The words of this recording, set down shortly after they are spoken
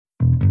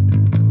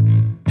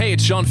Hey,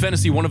 it's Sean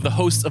Fennessy, one of the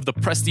hosts of the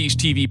Prestige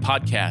TV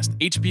podcast.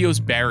 HBO's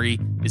Barry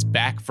is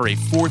back for a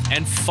fourth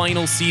and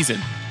final season,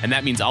 and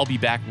that means I'll be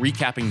back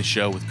recapping the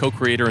show with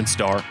co-creator and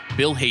star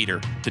Bill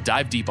Hader to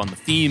dive deep on the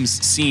themes,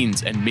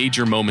 scenes, and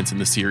major moments in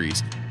the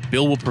series.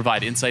 Bill will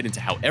provide insight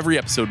into how every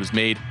episode was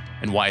made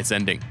and why it's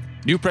ending.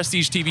 New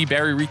Prestige TV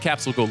Barry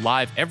recaps will go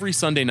live every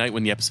Sunday night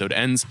when the episode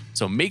ends,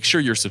 so make sure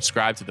you're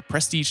subscribed to the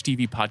Prestige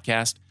TV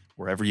podcast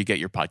wherever you get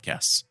your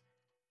podcasts.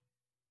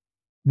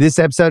 This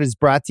episode is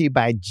brought to you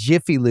by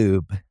Jiffy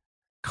Lube.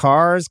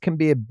 Cars can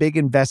be a big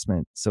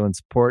investment, so it's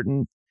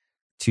important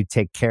to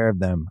take care of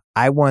them.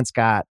 I once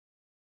got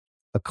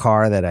a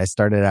car that I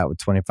started out with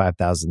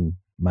 25,000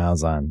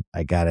 miles on.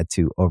 I got it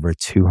to over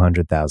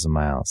 200,000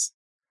 miles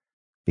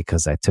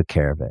because I took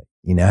care of it.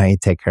 You know how you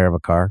take care of a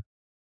car?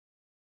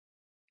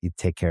 You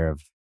take care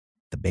of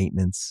the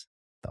maintenance,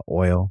 the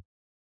oil,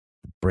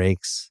 the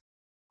brakes,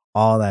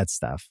 all that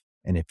stuff.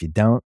 And if you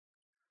don't,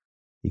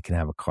 you can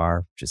have a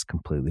car just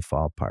completely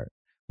fall apart.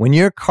 When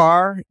your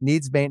car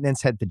needs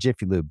maintenance, head to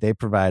Jiffy Lube. They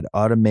provide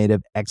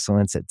automotive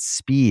excellence at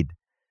speed.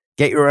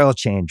 Get your oil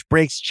change,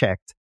 brakes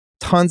checked,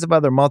 tons of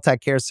other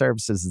multi-care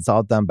services. It's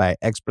all done by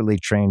expertly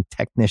trained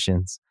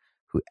technicians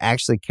who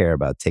actually care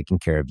about taking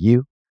care of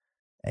you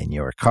and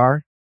your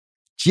car.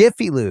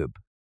 Jiffy Lube,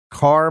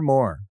 car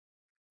more.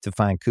 To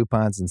find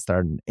coupons and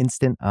start an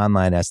instant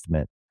online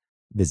estimate,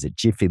 visit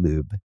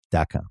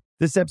jiffylube.com.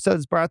 This episode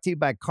is brought to you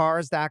by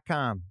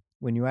Cars.com.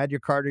 When you add your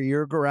car to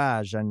your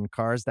garage on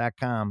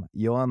Cars.com,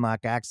 you'll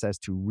unlock access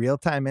to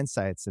real-time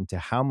insights into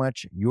how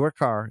much your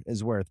car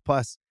is worth.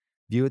 Plus,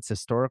 view its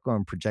historical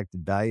and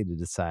projected value to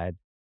decide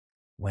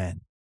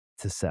when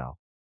to sell.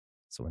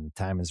 So when the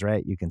time is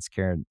right, you can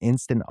secure an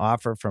instant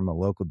offer from a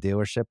local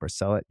dealership or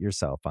sell it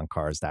yourself on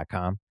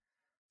Cars.com.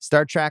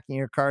 Start tracking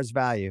your car's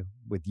value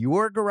with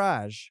your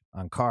garage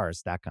on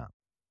Cars.com.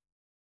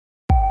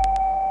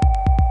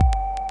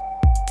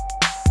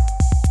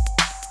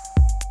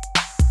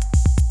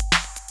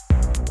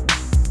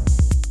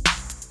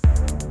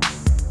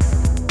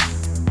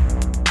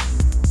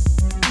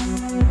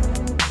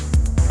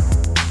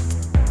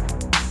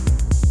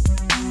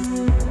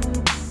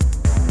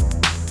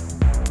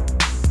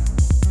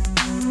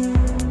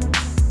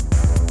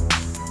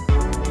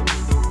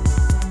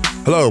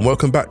 Hello and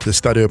welcome back to the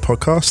Stadio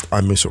podcast.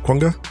 I'm Musa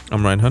Okwonga.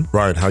 I'm Ryan Hunt.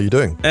 Ryan, how are you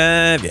doing?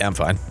 Yeah, I'm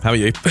fine. How are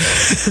you?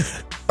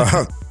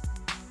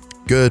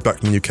 Good.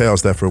 Back in the UK, I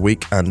was there for a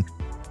week and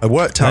I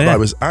worked out that I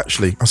was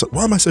like,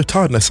 why am I so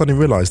tired? And I suddenly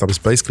realized I was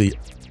basically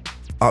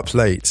up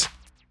late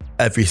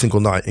every single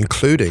night,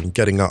 including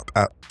getting up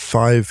at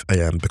 5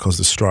 a.m. because of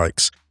the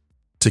strikes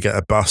to get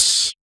a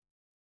bus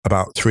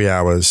about 3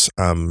 hours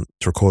to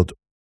record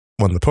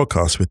one of the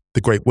podcasts with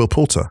the great Will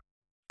Poulter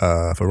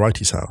for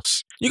Righty's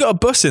House. You got a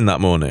bus in that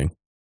morning?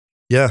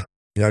 Yeah,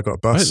 I got a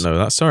bus. I didn't know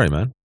that. Sorry,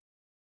 man.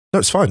 No,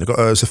 it's fine.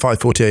 It's a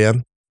 5:40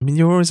 a.m. I mean,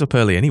 you're always up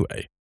early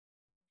anyway.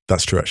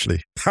 That's true,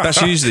 actually.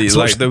 That's usually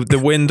like the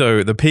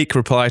window, the peak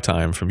reply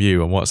time from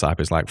you on WhatsApp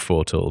is like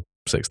 4 till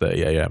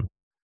 6:30 a.m.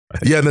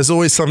 Yeah, and there's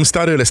always some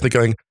Stadio listener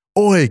going,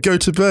 "Oi, go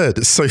to bed."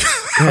 It's so.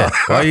 Yeah.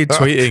 Why are you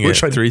tweeting at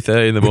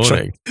 3:30 in the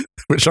morning?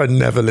 Which I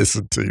never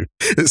listen to.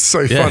 It's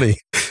so funny.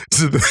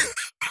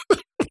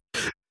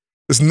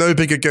 There's no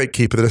bigger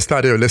gatekeeper than a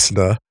Stadio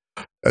listener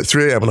at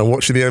 3 a.m. when I'm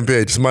watching the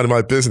NBA, just minding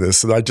my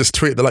business, and I just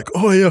tweet, they're like,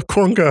 "Oh yeah,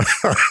 Kwonga."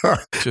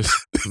 Just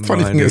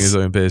minding his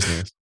own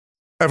business.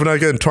 Every now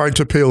and again, trying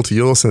to appeal to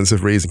your sense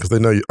of reason, because they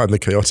know I'm the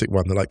chaotic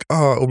one. They're like,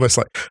 almost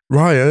like,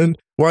 "Ryan,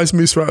 why is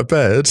Moose out of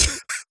bed?"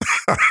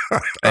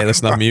 Hey,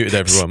 listen, I've muted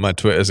everyone. My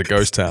Twitter's a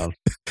ghost town.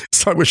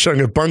 It's like we're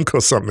showing a bunk or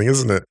something,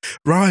 isn't it?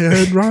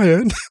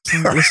 Ryan.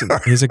 Listen,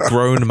 he's a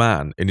grown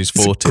man in his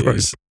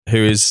 40s who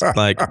is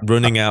like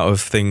running out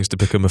of things to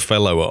become a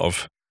fellow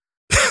of.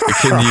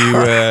 Can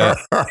you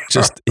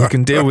he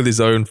can deal with his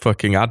own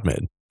fucking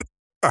admin.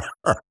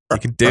 He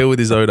can deal with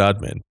his own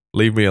admin.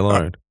 Leave me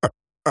alone.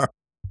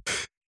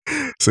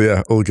 So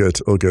yeah, all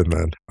good,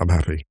 man. I'm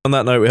happy. On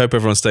that note, we hope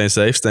everyone's staying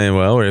safe, staying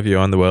well, wherever you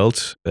are in the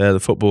world. The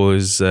football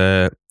is,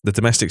 the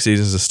domestic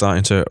seasons are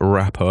starting to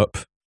wrap up.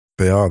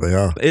 They are.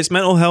 It's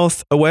Mental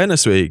Health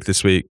Awareness Week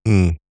this week.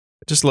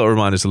 Just a little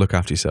reminder to look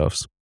after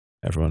yourselves,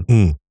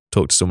 everyone.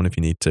 Talk to someone if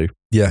you need to.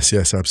 Yes,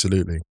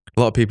 absolutely. A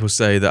lot of people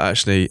say that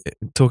actually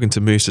talking to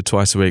Musa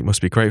twice a week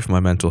must be great for my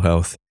mental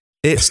health.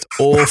 It's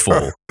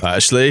awful,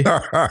 actually.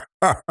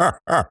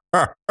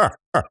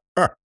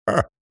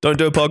 Don't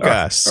do a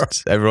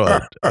podcast,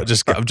 everyone. I'm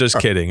just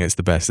kidding. It's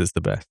the best.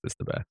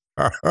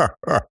 I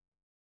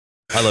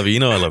love you. You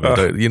know I love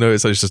you. You know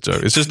it's just a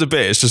joke. It's just a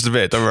bit.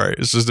 Don't worry.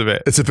 It's just a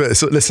bit. It's a bit.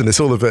 Listen,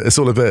 it's all a bit. It's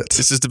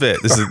just a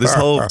bit. This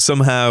whole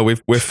somehow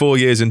we're 4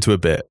 years into a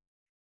bit.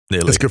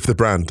 Nearly. It's good for the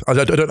brand. I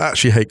don't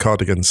actually hate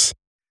cardigans.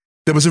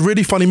 There was a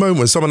really funny moment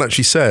when someone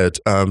actually said,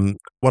 one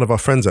of our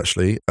friends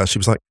actually, she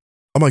was like,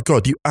 "Oh my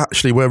God, you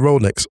actually wear roll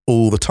necks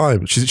all the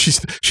time." She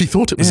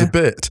thought it was a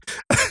bit.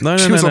 No,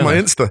 she was on my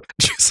Insta.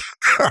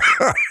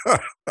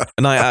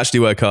 And I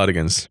actually wear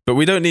cardigans, but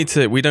we don't need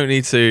to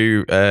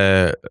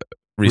resurface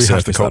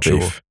that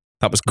beef.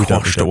 That was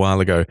quashed a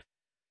while ago.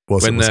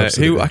 Was when it?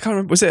 who I can't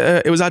remember. Was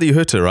it? It was Adi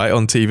Hutter, right,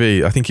 on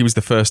TV. I think he was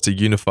the first to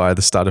unify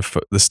the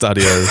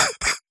Stadio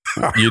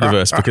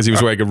universe because he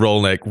was wearing a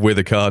roll neck with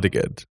a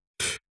cardigan.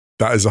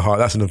 That's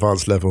an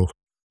advanced level.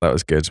 That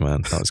was good,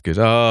 man. That was good.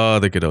 Oh,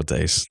 the good old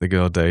days. The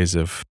good old days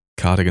of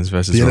cardigans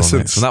versus The roll innocence.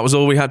 necks. And that was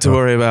all we had to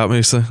worry about,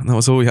 Musa. That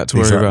was all we had to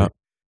worry about.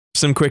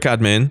 Some quick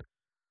admin.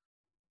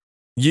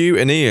 You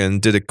and Ian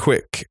did a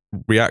quick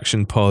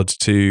reaction pod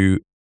to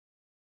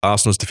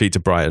Arsenal's defeat to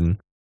Brighton.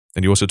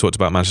 And you also talked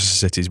about Manchester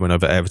City's win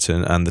over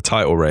Everton and the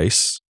title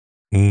race.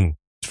 It's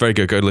very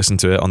good. Go listen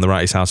to it on the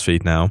Wrighty's House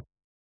feed now.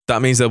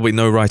 That means there'll be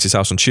no Wrighty's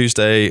House on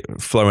Tuesday.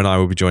 Flo and I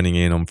will be joining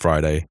in on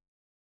Friday.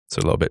 So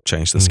a little bit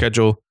changed the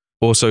schedule.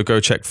 Also, go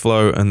check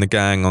Flo and the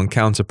gang on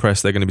Counter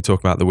Press. They're going to be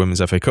talking about the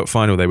Women's FA Cup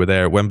final. They were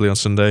there at Wembley on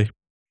Sunday.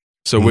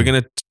 So we're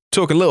going to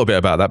talk a little bit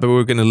about that, but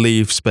we're going to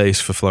leave space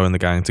for Flo and the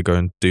gang to go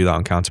and do that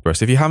on Counter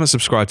Press. If you haven't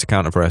subscribed to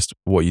Counter Press,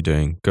 what are you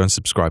doing? Go and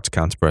subscribe to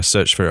Counter Press.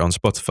 Search for it on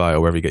Spotify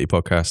or wherever you get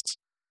your podcasts.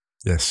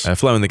 Yes.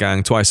 Flo and the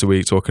gang twice a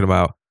week talking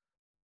about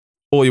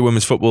all your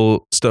women's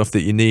football stuff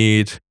that you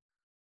need.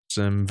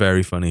 Some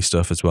very funny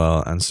stuff as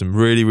well. And some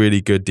really,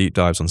 really good deep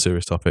dives on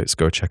serious topics.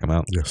 Go check them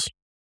out. Yes.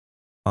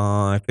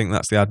 I think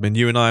that's the admin.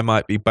 You and I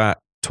might be back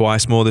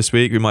twice more this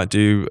week. We might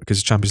do, because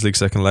it's Champions League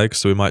second leg,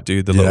 so we might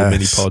do the little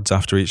mini pods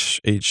after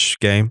each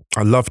game.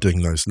 I love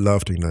doing those.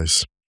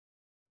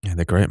 Yeah,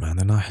 they're great, man.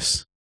 They're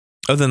nice.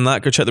 Other than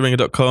that, go check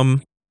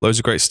theringer.com. Loads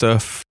of great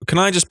stuff. Can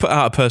I just put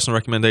out a personal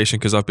recommendation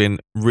because I've been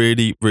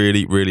really,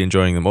 really, really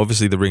enjoying them.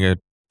 Obviously, the Ringer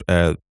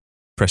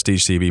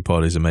Prestige TV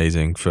pod is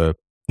amazing for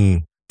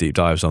deep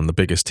dives on the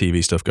biggest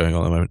TV stuff going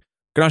on at the moment.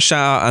 Can I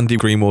shout out Andy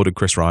Greenwald and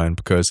Chris Ryan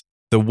because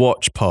the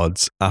watch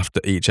pods after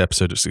each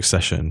episode of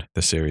Succession,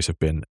 the series, have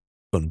been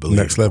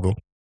unbelievable. Next level.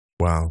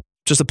 Wow.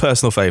 Just a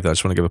personal favour. I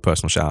just want to give a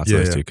personal shout out to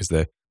those two because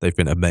they've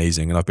been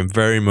amazing. And I've been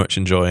very much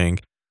enjoying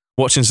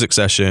watching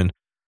Succession,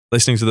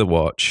 listening to The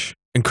Watch.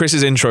 And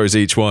Chris's intros,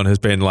 each one has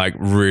been like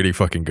really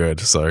fucking good.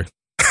 So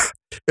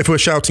if we're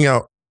shouting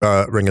out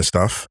Ringer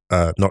stuff,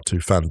 not to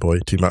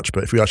fanboy too much,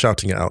 but if we are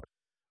shouting it out,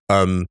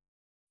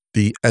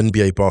 the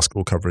NBA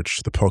basketball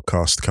coverage, the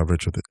podcast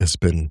coverage of it is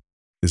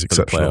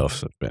exceptional.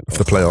 For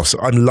the playoffs.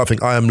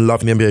 I am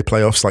loving the NBA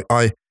playoffs. Like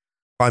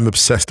I'm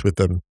obsessed with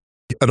them.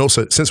 And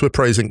also, since we're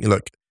praising,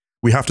 look,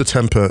 we have to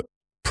temper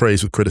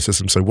praise with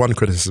criticism. So one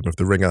criticism of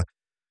the Ringer,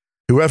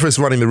 whoever is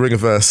running the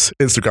Ringerverse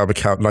Instagram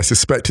account, and I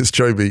suspect it's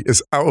Joby,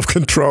 is out of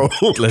control.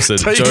 Listen,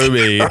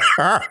 Joby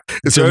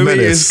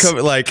is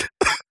coming like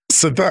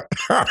so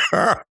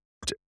that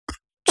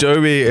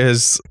Joby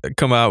has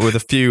come out with a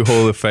few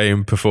Hall of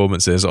Fame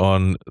performances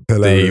on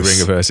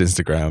Hilarious. The Ringerverse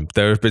Instagram.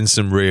 There have been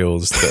some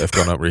reels that have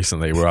gone up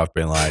recently where I've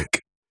been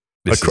like,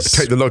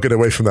 take the login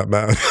away from that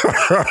man.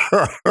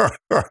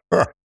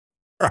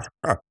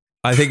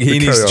 I think he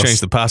needs to change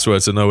the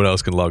password so no one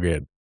else can log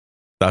in.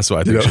 That's what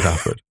I think should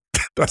happen.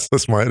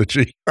 That's my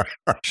energy.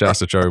 Shouts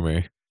to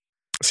Joby.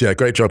 So yeah,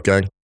 great job,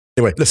 gang.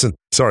 Anyway, listen,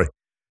 sorry.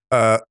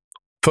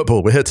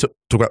 Football. We're here to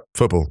talk about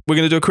football. We're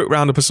going to do a quick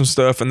roundup of some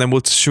stuff and then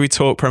should we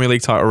talk Premier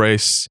League title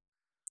race?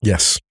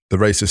 Yes, the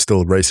race is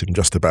still racing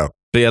just about.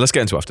 But yeah, let's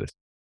get into after this.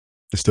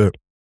 Let's do it.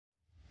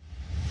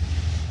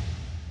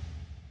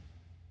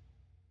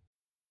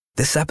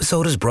 This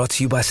episode is brought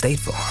to you by State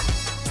Farm.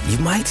 You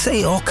might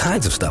say all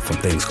kinds of stuff when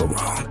things go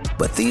wrong,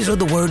 but these are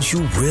the words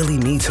you really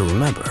need to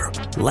remember.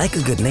 Like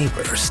a good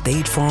neighbor,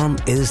 State Farm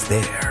is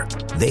there.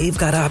 They've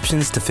got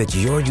options to fit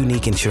your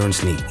unique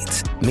insurance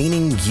needs,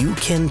 meaning you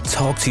can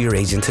talk to your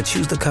agent to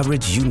choose the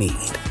coverage you need,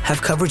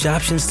 have coverage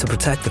options to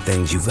protect the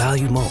things you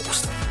value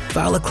most,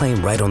 file a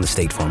claim right on the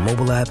State Farm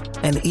mobile app,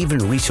 and even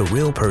reach a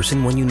real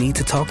person when you need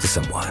to talk to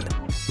someone.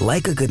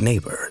 Like a good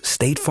neighbor,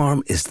 State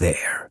Farm is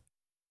there.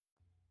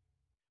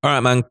 All right,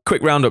 man,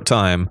 quick roundup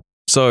time.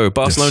 So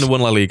Barcelona won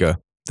La Liga.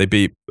 They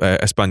beat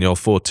Espanyol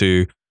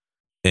 4-2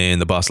 in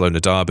the Barcelona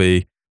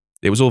derby.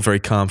 It was all very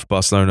calm for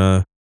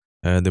Barcelona.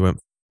 It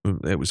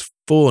was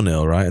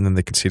 4-0, right? And then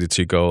they conceded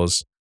 2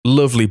 goals.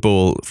 Lovely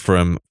ball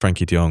from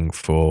Frankie de Jong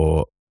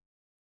for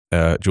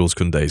Jules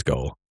Koundé's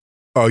goal.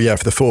 Oh yeah,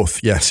 for the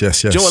fourth. Yes. Do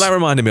you know what that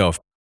reminded me of?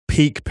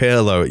 Peak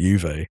Pirlo at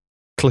Juve,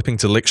 clipping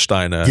to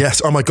Lichtsteiner.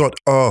 Yes. Oh my God.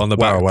 Oh, on the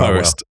back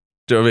post.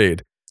 Do you know what I mean?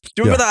 Do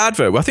you remember that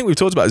advert? Well, I think we've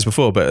talked about this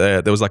before,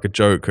 but there was like a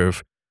joke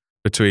of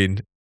between,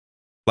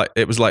 like,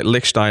 it was like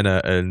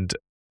Lichtsteiner and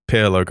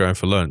Pirlo going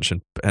for lunch,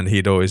 and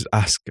he'd always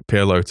ask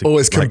Pirlo to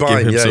always like,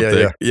 combine. give him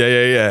something.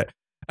 Yeah.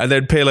 And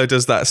then Pirlo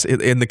does that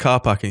in the car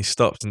park, and he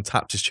stops and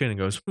taps his chin and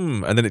goes,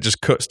 and then it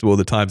just cuts to all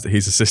the times that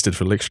he's assisted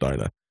for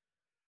Lichtsteiner.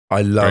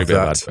 I love Great bit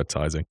that. of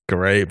advertising.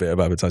 Great bit of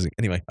advertising.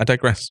 Anyway, I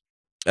digress.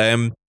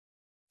 So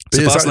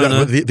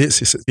Barcelona,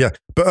 Barcelona,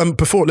 But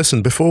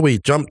before we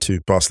jump to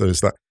Barcelona,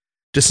 is that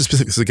just as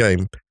specific as the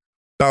game,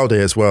 Balde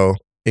as well,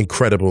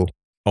 incredible.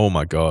 Oh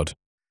my God.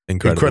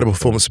 Incredible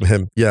performance from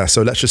him. Yeah,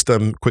 so let's just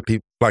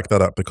quickly flag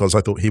that up because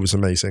I thought he was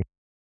amazing.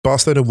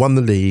 Barcelona won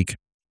the league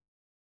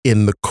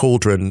in the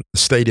cauldron, the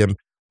stadium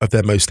of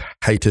their most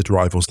hated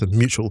rivals. The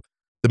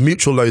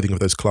mutual loathing of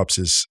those clubs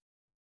is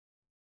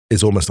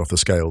almost off the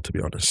scale, to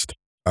be honest,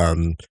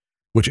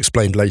 which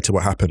explained later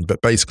what happened. But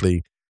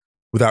basically,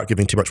 without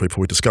giving too much away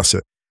before we discuss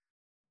it,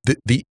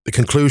 the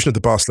conclusion of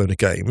the Barcelona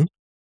game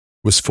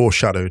was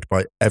foreshadowed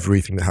by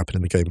everything that happened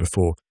in the game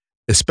before,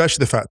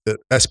 especially the fact that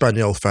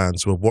Espanyol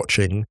fans were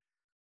watching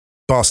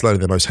Barcelona,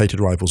 their most hated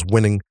rivals,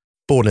 winning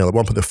 4-0. At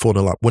one point, they're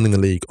 4-0 up, winning the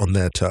league on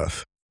their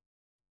turf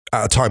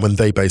at a time when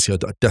they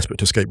basically are desperate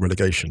to escape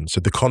relegation. So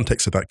the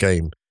context of that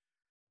game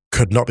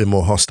could not be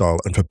more hostile.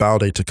 And for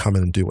Balde to come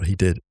in and do what he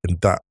did, and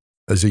that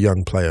as a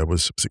young player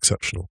was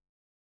exceptional.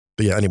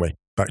 But yeah, anyway,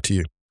 back to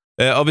you.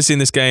 Obviously, in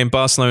this game,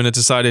 Barcelona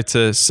decided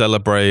to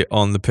celebrate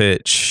on the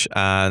pitch,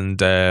 and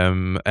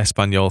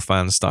Espanyol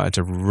fans started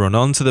to run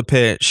onto the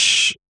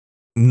pitch,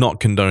 not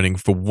condoning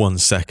for 1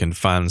 second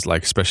fans,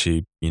 like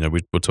especially,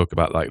 we'll talk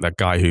about like that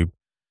guy who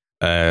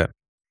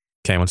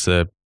came on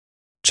to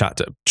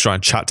try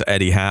and chat to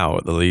Eddie Howe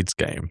at the Leeds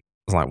game.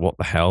 I was like, what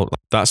the hell?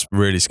 That's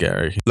really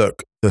scary.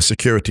 Look, the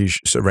security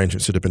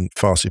arrangements should have been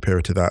far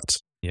superior to that.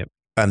 Yep.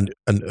 And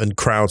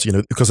crowds,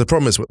 because the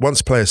problem is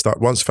once fans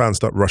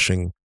start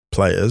rushing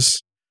players,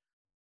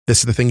 this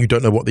is the thing, you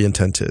don't know what the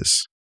intent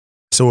is.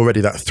 So already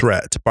that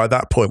threat, by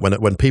that point,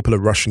 when people are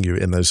rushing you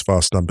in those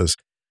vast numbers,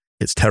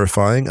 it's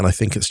terrifying. And I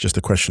think it's just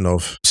a question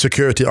of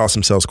security ask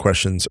themselves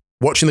questions.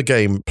 Watching the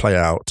game play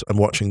out and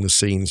watching the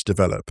scenes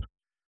develop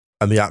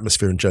and the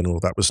atmosphere in general,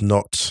 it was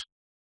not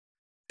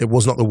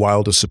the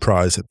wildest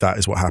surprise that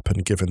is what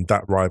happened, given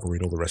that rivalry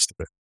and all the rest of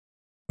it.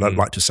 And I'd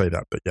like to say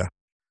that, but yeah,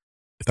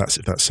 if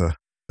that's fair.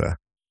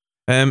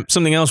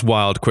 Something else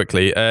wild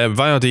quickly.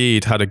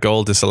 Valladolid had a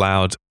goal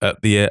disallowed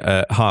at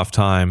the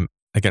half-time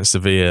against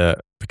Sevilla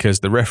because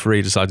the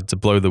referee decided to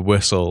blow the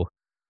whistle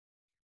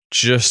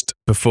just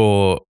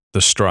before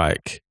the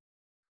strike.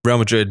 Real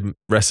Madrid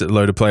rested a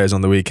load of players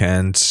on the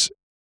weekend.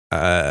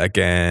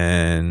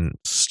 Again,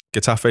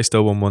 Getafe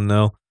still won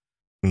 1-0.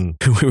 We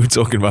were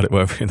talking about it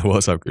in the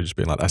WhatsApp group, just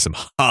being like, that's some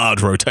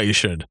hard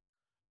rotation.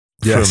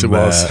 Yes, from, it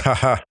was.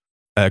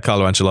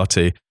 Carlo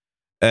Ancelotti.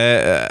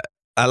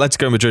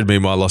 Atletico Madrid,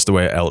 meanwhile, lost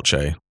away at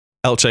Elche.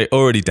 Elche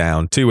already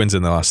down, 2 wins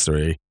in the last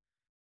 3.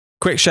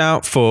 Quick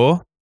shout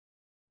for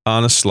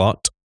Arne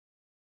Slot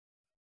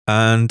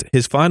and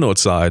his Feyenoord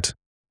side,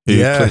 who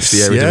clinched the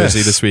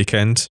Eredivisie this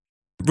weekend.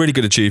 Really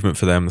good achievement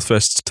for them. The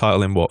first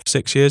title in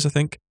 6 years, I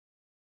think.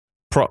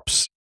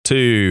 Props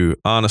to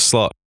Arne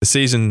Slot. The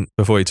season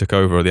before he took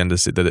over, at the end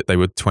of the, they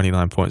were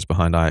 29 points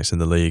behind Ajax in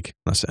the league.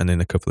 And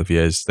in a couple of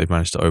years, they've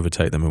managed to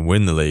overtake them and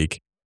win the league.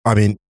 I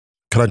mean,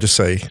 can I just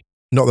say,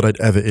 not that I'd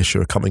ever issue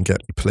a come and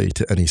get me plea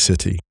to any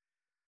city,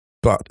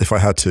 but if I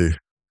had to,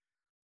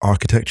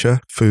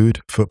 architecture,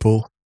 food,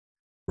 football,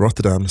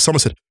 Rotterdam. Someone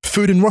said,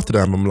 food in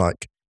Rotterdam. I'm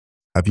like,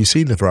 have you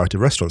seen the variety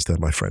of restaurants there,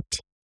 my friend?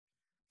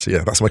 So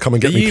yeah, that's my come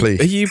and get me plea.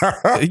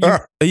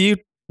 Are you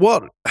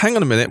what? Hang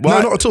on a minute.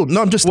 Why? No, not at all.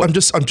 No, I'm just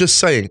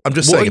saying. I'm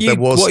just saying if there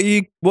was.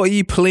 What are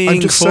you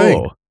pleading for?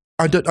 Saying,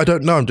 I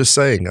don't know. I'm just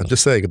saying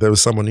if there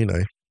was someone,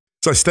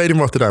 So I stayed in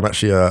Rotterdam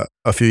actually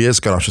a few years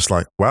ago. And I was just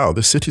like, wow,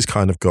 this city's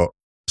kind of got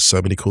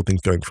so many cool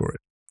things going for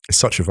it. It's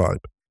such a vibe.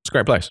 It's a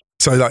great place.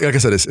 So like I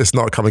said, it's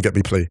not a come and get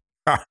me plea.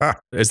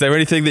 Is there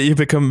anything that you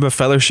become a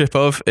fellowship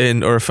of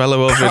in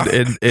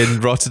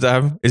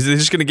Rotterdam? Is it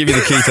just going to give you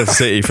the key to the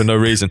city for no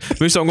reason?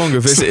 Musa Ongonga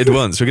visited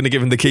once. We're going to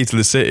give him the key to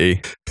the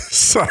city.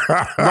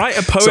 Write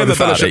a poem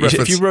about it.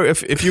 If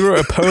you wrote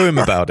a poem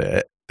about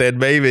it, then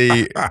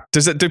maybe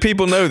do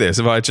people know this?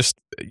 Because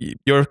you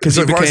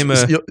became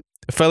a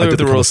fellow of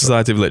the Royal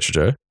Society of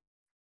Literature.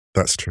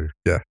 That's true.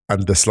 Yeah,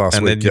 and this last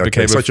and week, then you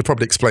became so I should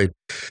probably explain.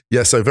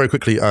 Yeah, so very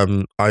quickly,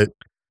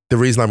 the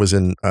reason I was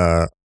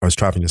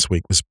traveling this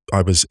week was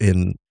I was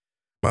in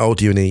my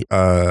old uni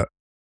at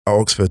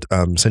Oxford,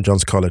 St.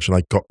 John's College, and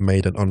I got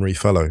made an honorary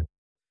fellow,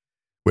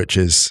 which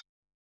is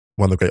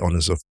one of the great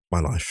honours of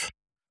my life.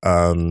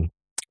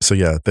 So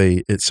yeah,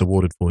 it's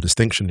awarded for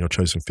distinction in your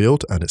chosen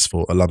field, and it's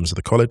for alums of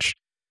the college.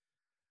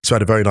 So I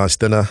had a very nice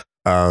dinner.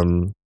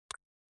 And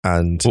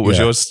what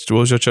was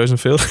your chosen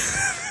field?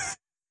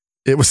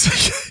 It was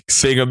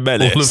being a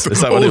menace. It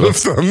was all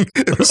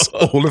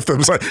of them.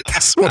 It's like,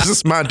 what does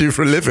this man do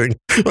for a living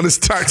on his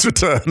tax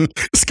return?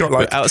 It's got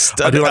like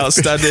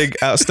outstanding,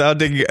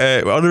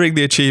 honouring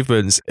the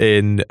achievements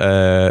in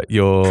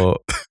your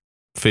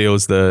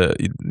fields that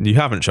you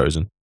haven't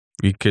chosen.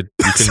 You couldn't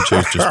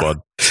choose just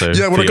one. So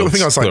yeah, when I got the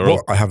thing, I was like, plural.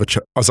 what? I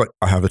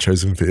have a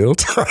chosen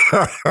field.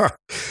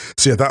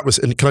 So yeah, that was.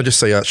 And can I just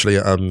say, actually,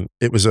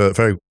 it was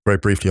very, very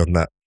briefly on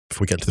that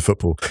before we get into the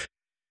football.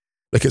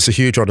 Look, it's a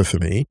huge honour for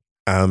me.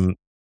 And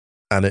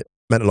it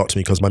meant a lot to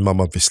me because my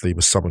mum obviously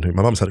was someone who,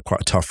 my mum's had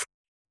quite a tough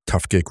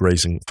gig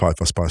raising 5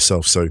 of us by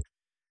herself. So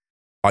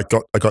I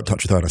got in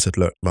touch with her and I said,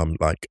 look, Mum,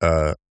 like,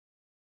 I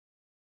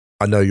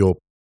know you're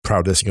proud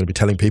of this, you're going to be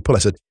telling people. I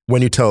said,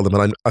 when you tell them,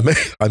 and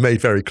I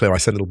made very clear, I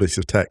sent a little bit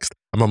of text.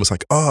 And Mum was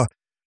like,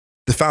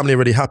 the family are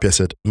really happy. I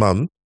said,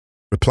 Mum,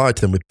 reply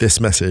to them with this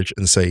message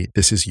and say,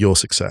 this is your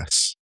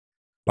success.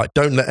 Like,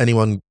 don't let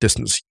anyone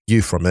distance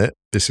you from it.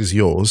 This is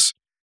yours.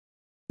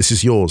 This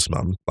is yours,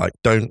 Mum. Like,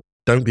 don't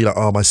be like,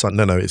 my son.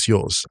 No, it's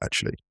yours,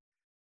 actually.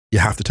 You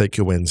have to take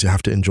your wins. You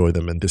have to enjoy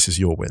them. And this is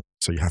your win.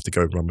 So you have to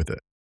go and run with it.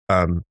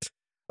 And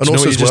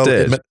also, as well,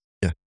 did?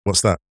 yeah,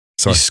 what's that?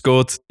 Sorry.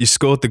 You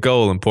scored the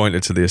goal and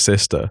pointed to the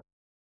assister.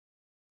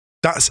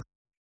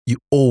 You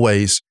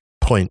always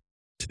point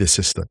to the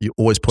assister. You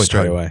always point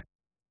straight home. away.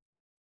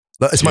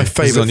 It's my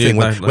favourite thing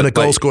when a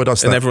goal scorer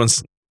does that. And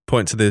everyone's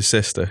point to the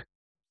assister.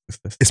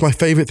 It's my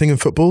favourite thing in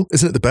football.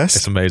 Isn't it the best?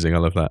 It's amazing. I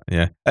love that.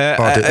 Yeah.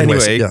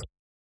 Anyway,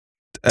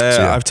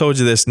 I've told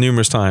you this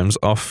numerous times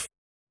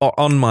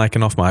on mic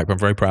and off mic, but I'm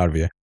very proud of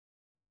you.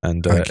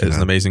 And it's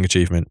an amazing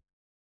achievement.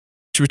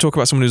 Should we talk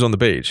about someone who's on the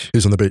beach?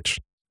 Who's on the beach?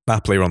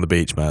 Napoli are on the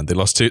beach, man. They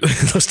lost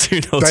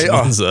 2-0 They to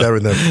Monza. They're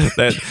in them.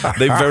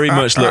 They very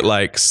much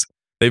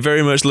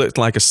look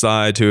like a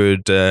side who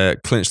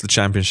had clinched the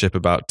championship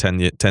about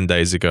 10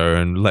 days ago,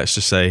 and let's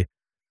just say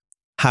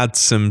had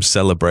some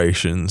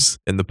celebrations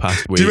in the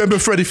past week. Do you remember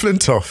Freddie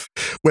Flintoff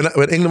when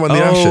England won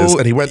the Ashes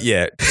and he went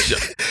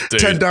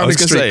 10 Downing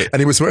Street and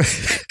he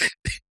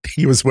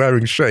was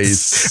wearing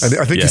shades, and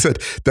I think he said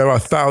there are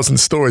 1,000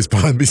 stories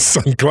behind these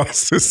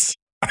sunglasses.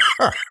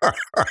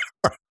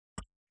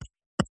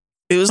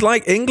 It was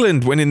like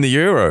England winning the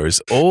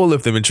Euros. All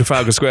of them in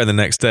Trafalgar Square the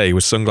next day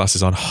with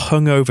sunglasses on,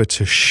 hungover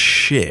to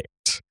shit.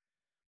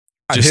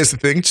 And here's the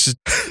thing: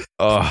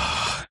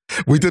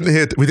 we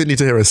didn't need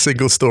to hear a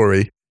single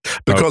story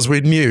because we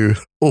knew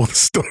all the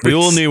stories. We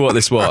all knew what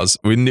this was.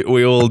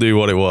 We all knew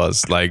what it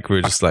was. Like we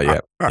were just like,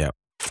 yeah.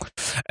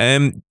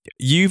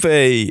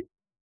 Juve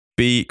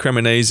beat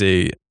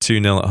Cremonese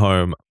 2-0 at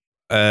home.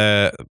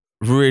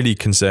 Really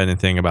concerning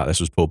thing about this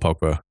was Paul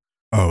Pogba.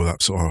 Oh,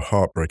 that's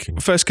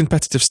heartbreaking. First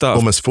competitive start.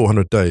 Almost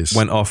 400 days.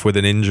 Went off with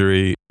an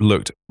injury,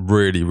 looked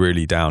really,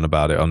 really down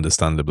about it,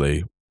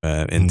 understandably,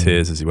 in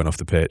tears as he went off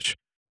the pitch.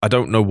 I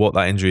don't know what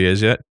that injury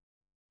is yet,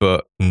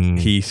 but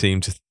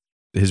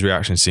his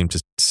reaction seemed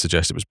to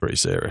suggest it was pretty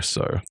serious.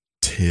 So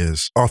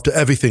tears. After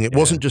everything, it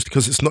wasn't just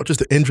because it's not just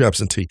the injury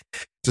absentee,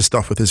 the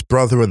stuff with his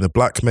brother and the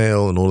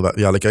blackmail and all of that,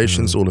 the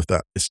allegations, all of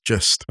that. It's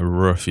just a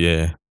rough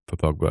year for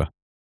Pogba.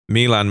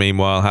 Milan,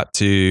 meanwhile, had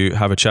to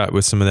have a chat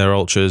with some of their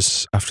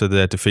ultras after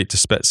their defeat to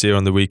Spezia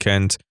on the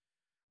weekend.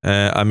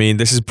 I mean,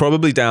 this is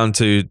probably down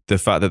to the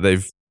fact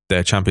that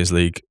their Champions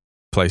League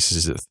place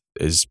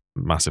is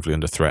massively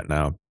under threat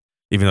now.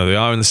 Even though they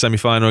are in the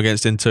semi-final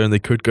against Inter and they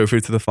could go through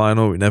to the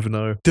final, we never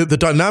know. The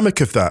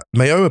dynamic of that,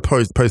 Mayoa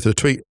posted a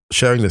tweet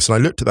sharing this, and I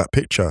looked at that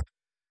picture.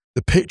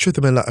 The picture of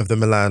the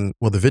Milan,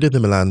 the video of the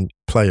Milan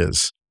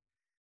players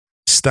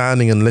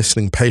standing and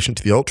listening patient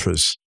to the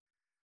ultras.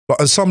 But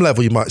on some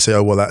level, you might say,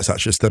 oh, well, that's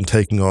actually just them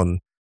taking on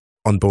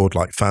board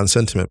like fan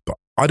sentiment. But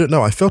I don't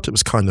know. I felt it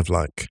was kind of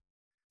like,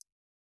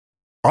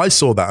 I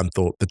saw that and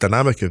thought the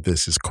dynamic of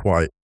this is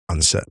quite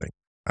unsettling,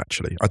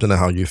 actually. I don't know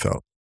how you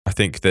felt. I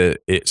think that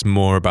it's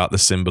more about the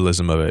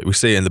symbolism of it. We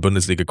see it in the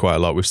Bundesliga quite a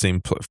lot. We've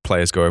seen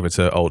players go over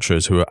to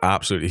ultras who are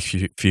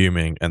absolutely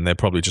fuming, and they're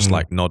probably just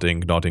like nodding,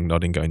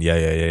 going,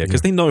 yeah.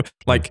 Because they know,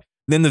 like, at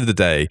the end of the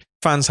day,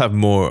 fans have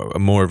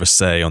more of a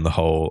say on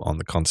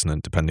the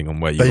continent, depending on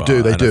where you are.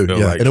 They do,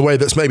 yeah. Like, in a way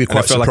that's maybe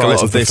quite surprising. Like a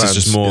lot of this fans.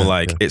 Is just more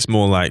it's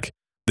more like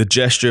the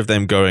gesture of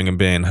them going and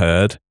being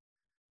heard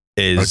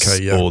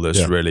is all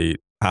that's really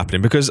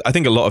happening. Because I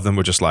think a lot of them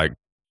were just like,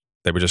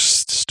 they were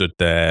just stood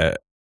there,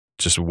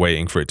 just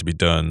waiting for it to be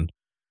done,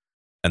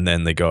 and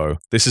then they go.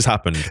 This has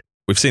happened.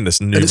 We've seen this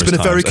numerous times. It's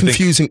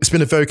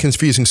been a very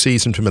confusing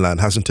season for Milan,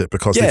 hasn't it?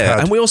 Because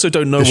and we also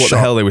don't know what the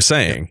hell they were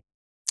saying.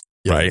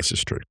 Yeah, right? This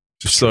is true.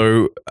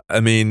 So, I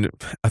mean,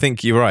 I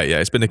think you're right. Yeah,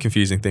 it's been a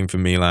confusing thing for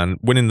Milan.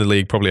 Winning the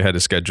league probably ahead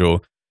of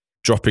schedule,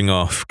 dropping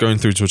off, going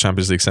through to a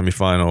Champions League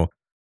semi-final.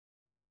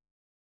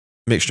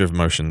 Mixture of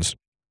emotions.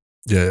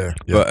 Yeah.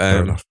 But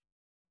fair enough.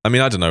 I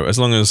mean, I don't know. As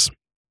long as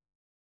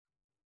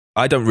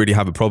I don't really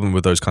have a problem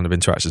with those kind of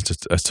interactions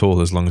at all,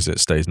 as long as it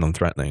stays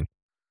non-threatening.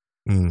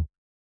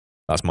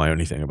 That's my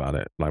only thing about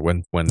it. Like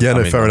when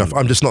fair enough.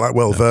 I'm just not that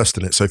well versed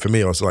in it, so for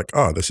me, I was like,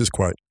 this is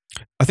quite.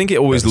 I think it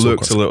always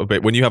looks a little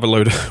bit when you have a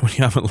load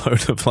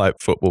of like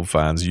football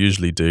fans,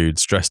 usually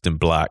dudes dressed in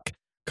black,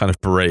 kind of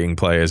berating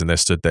players, and they're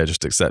stood there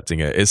just accepting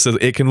it.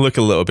 It can look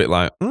a little bit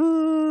like.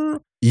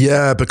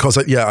 Yeah, because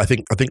I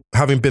think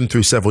having been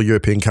through several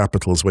European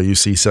capitals where you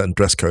see certain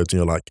dress codes and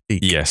you're like,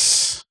 eek.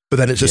 Yes. But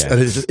then it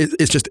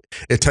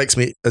takes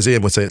me, as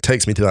Ian would say, it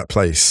takes me to that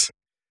place.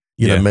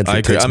 Mentally. I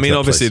agree. I mean,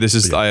 obviously,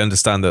 I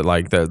understand that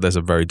like there's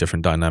a very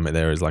different dynamic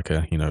there. Is like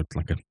a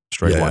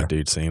straight white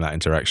dude seeing that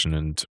interaction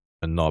and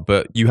not.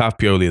 But you have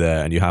Pioli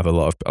there, and you have a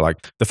lot of like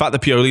the fact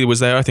that Pioli was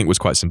there. I think was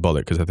quite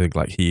symbolic because I think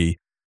like he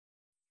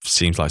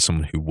seems like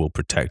someone who will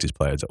protect his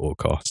players at all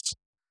costs.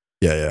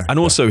 Yeah. And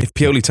also, if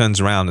Pioli turns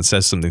around and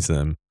says something to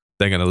them,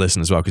 they're going to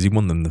listen as well because he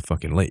won them the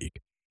fucking league.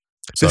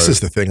 So, this is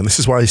the thing, and this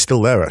is why he's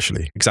still there.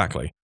 Actually,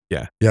 exactly.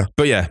 Yeah.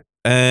 But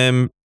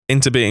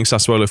Inter beating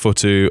Sassuolo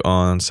 4-2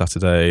 on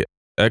Saturday.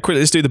 Quickly,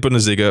 let's do the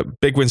Bundesliga.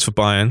 Big wins for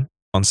Bayern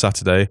on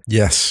Saturday.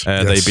 Yes.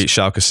 They beat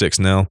Schalke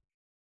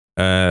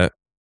 6-0.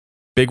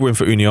 Big win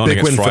for Union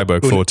against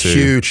Freiburg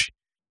 4-2.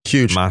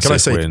 Huge. Massive Can I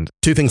say win.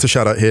 Two things to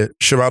shout out here?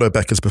 Gerardo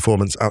Becker's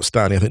performance,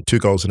 outstanding. I think 2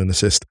 goals and an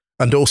assist.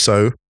 And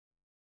also,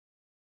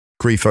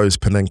 Grifo's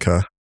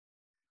Panenka,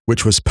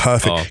 which was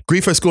perfect.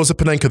 Grifo scores a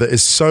Panenka that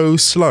is so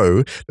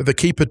slow that the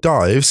keeper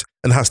dives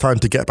and has time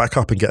to get back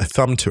up and get a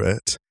thumb to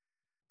it.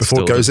 before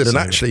Still it goes in, does and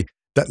the same. actually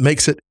that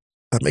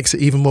makes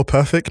it even more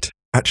perfect.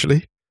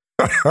 Actually,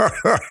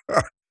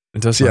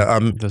 It does. So, yeah,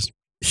 it does.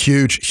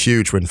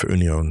 huge win for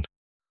Union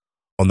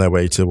on their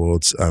way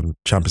towards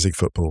Champions League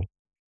football.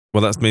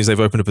 Well, that means they've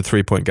opened up a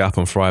 3-point gap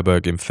on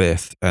Freiburg in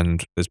 5th,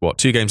 and there's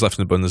 2 games left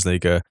in the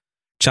Bundesliga.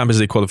 Champions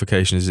League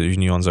qualification is in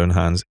Union's own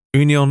hands.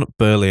 Union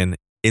Berlin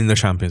in the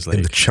Champions League.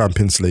 In the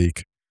Champions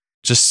League.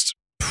 Just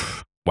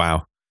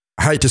wow.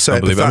 I hate to say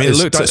it, but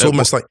that's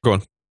almost like go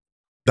on.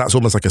 That's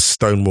almost like a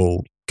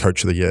Stonewall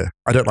Coach of the Year.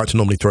 I don't like to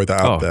normally throw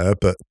that out there,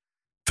 but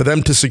for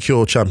them to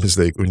secure Champions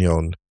League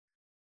Union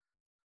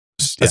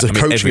as a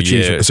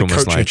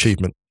coaching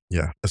achievement.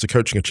 Yeah, as a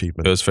coaching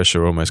achievement. Urs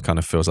Fischer almost kind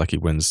of feels like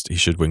he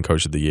should win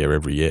Coach of the Year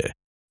every year.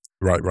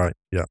 Right,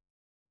 yeah.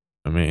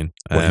 I mean,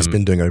 what he's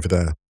been doing over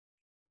there.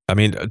 I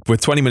mean,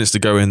 with 20 minutes to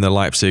go in the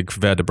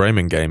Leipzig-Werder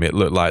Bremen game, it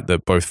looked like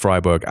that both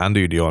Freiburg and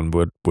Union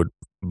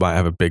might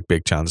have a big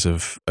chance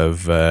of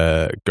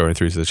going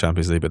through to the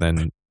Champions League. But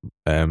then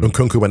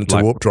Nkunku went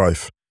into warp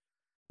drive.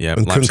 Yeah,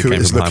 Leipzig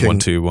came from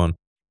behind 1-2-1.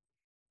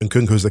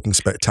 Nkunku is looking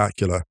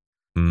spectacular.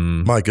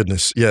 My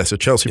goodness, yeah. So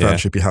Chelsea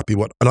fans should be happy.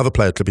 What another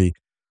player to be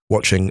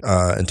watching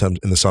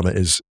in the summer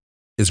is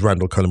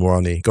Randall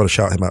Colomwani. Got to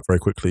shout him out very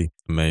quickly.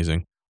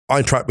 Amazing.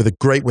 Eintracht with a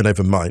great win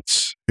over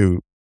Mainz, who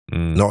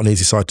not an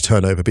easy side to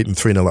turn over, beat them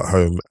 3-0 at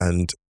home,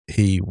 and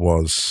he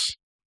was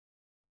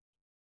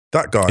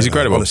that guy. He's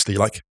incredible. Honestly,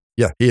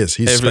 he is.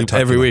 He's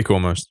spectacular. Every week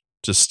almost.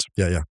 Just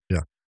yeah.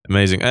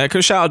 Amazing. Can I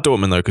shout out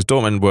Dortmund though, because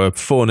Dortmund were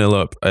 4-0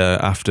 up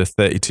after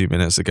 32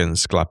 minutes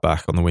against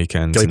Gladbach on the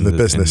weekend. Gave them the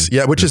business.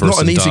 Which is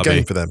not an easy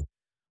game for them.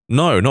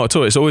 No, not at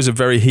all. It's always a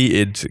very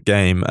heated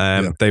game.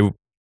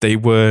 They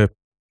were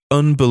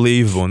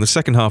unbelievable. And the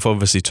second half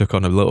obviously took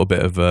on a little bit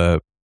of a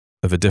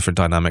different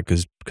dynamic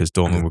because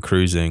Dortmund were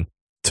cruising.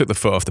 Took the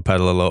foot off the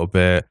pedal a little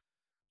bit.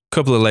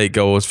 Couple of late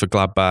goals for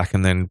Gladbach,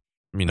 and then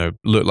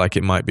looked like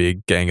it might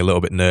be getting a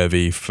little bit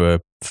nervy for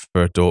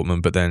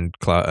Dortmund. But then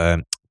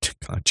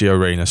Gio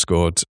Reyna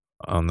scored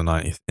in the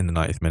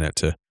 90th minute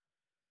to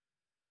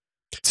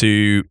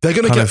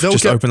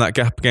open that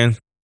gap again.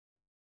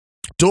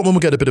 Dortmund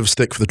will get a bit of a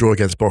stick for the draw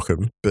against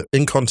Bochum, but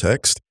in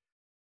context,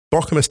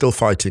 Bochum are still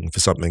fighting for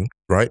something,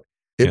 right?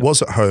 It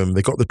was at home.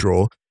 They got the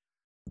draw.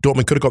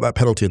 Dortmund could have got that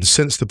penalty, and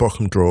since the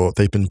Bochum draw,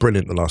 they've been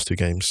brilliant the last 2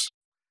 games.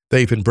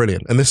 They've been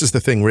brilliant. And this is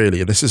the thing, really,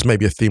 and this is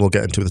maybe a theme we'll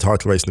get into with the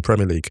title race in the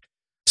Premier League.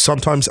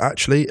 Sometimes,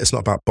 actually, it's not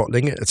about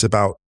bottling it. It's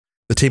about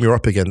the team you're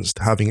up against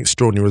having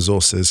extraordinary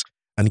resources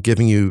and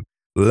giving you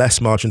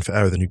less margin for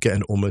error than you get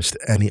in almost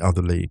any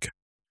other league.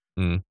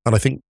 And I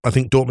think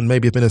Dortmund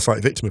maybe have been a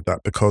slight victim of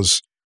that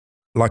because,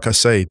 like I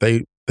say,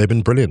 they've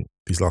been brilliant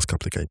these last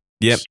couple of games.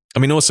 Yeah, I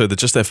mean, also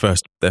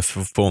their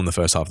form the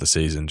first half of the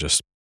season.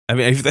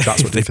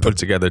 If they put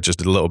together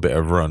just a little bit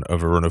of a run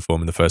of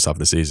form in the first half of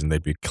the season,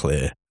 they'd be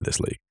clear this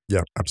league.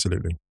 Yeah,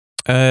 absolutely.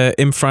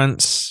 In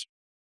France,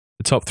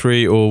 the top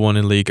 3 all won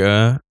in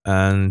Liga,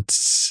 and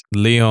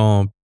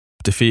Lyon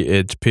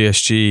defeated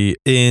PSG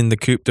in the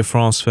Coupe de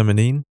France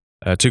Féminine.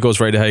 2 goals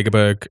for Ada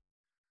Hegerberg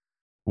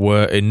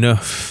were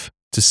enough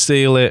to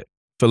seal it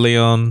for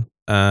Lyon,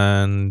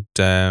 and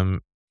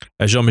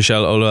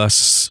Jean-Michel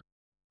Aulas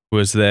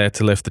was there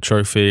to lift the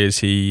trophy as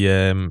he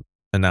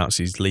announced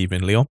he's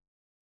leaving Lyon.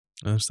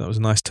 So that was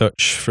a nice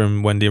touch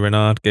from Wendy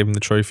Renard, gave him the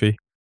trophy.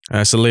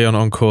 So Lyon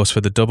on course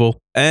for the double.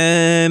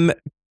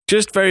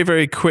 Just very,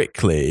 very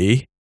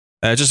quickly,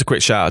 just a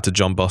quick shout out to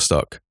John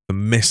Bostock for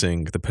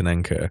missing the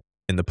Panenka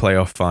in the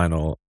playoff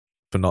final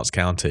for Notts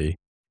County,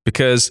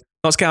 because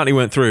Notts County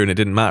went through and it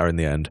didn't matter in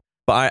the end.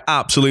 But I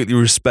absolutely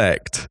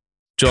respect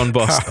John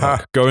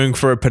Bostock going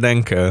for a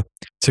Panenka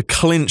to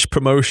clinch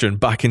promotion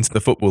back into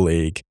the Football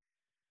League.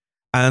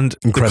 And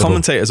the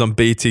commentators on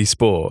BT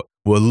Sport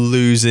were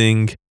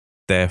losing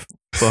their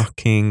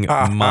fucking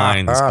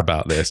minds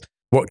about this.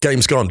 What?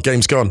 Game's gone.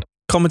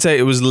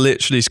 Commentator was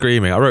literally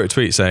screaming. I wrote a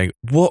tweet saying,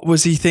 what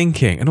was he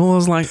thinking? And I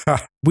was like,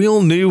 we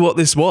all knew what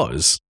this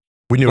was.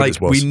 We knew what this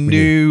was. We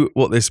knew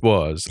what this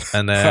was.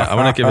 And I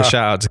want to give a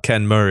shout out to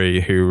Ken Murray,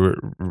 who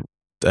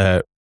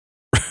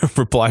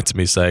replied to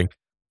me saying,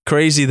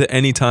 crazy that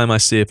any time I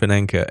see a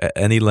Panenka at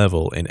any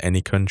level in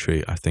any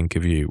country, I think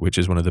of you, which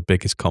is one of the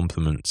biggest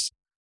compliments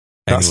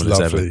anyone has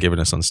ever given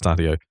us on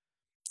Stadio.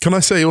 Can I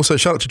say also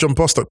shout out to John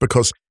Bostock,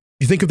 because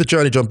you think of the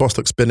journey John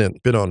Bostock's been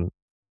on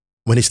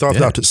when he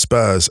started out at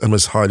Spurs and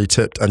was highly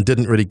tipped and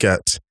didn't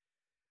get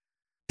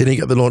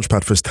the launch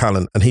pad for his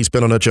talent, and he's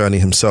been on a journey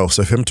himself.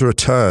 So for him to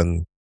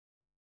return,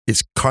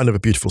 it's kind of a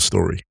beautiful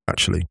story,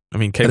 actually. I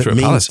mean, came through a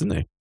palace, didn't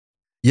he?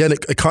 Yeah, and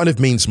it kind of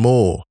means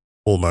more,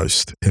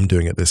 almost, him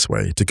doing it this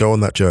way, to go on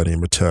that journey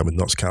and return with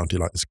Notts County,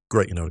 like this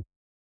great,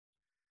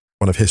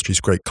 one of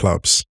history's great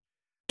clubs,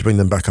 to bring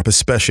them back up,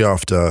 especially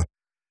after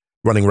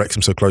running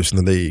Wrexham so close in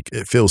the league.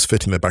 It feels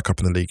fitting they're back up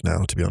in the league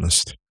now, to be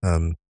honest.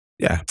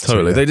 Yeah,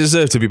 totally. So, They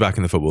deserve to be back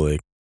in the Football League.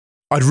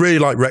 I'd really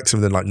like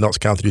Wrexham and Notts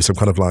County to do some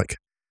kind of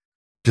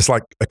just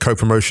like a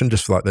co-promotion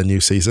just for their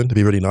new season. It'd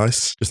be really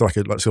nice. Just like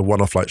a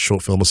one-off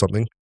short film or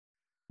something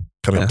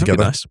coming up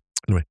together. Nice.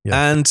 Anyway,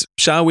 yeah. And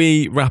shall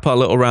we wrap our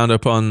little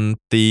roundup on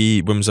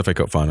the Women's FA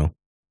Cup final?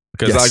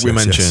 Because like we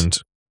mentioned,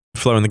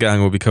 Flo and the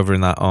gang will be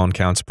covering that on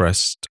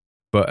Counterpressed.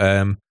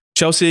 But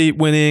Chelsea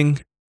winning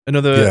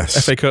another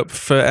FA Cup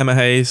for Emma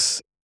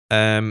Hayes.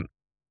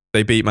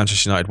 They beat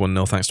Manchester United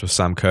 1-0 thanks to a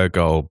Sam Kerr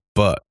goal.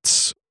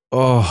 But,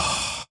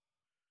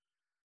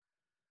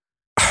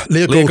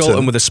 Leah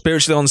Galton with a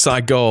spiritually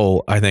onside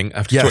goal, I think,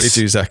 after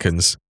 22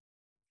 seconds.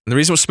 And the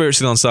reason it was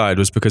spiritually onside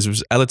was because it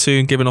was Ella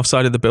Toone given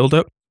offside in the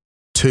build-up.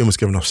 Toone was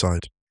given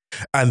offside.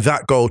 And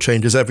that goal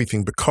changes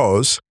everything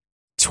because...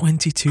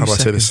 22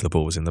 seconds the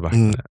ball was in the back of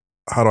the net.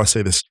 How do I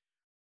say this?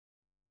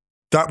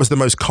 That was the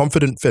most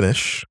confident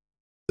finish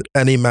that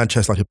any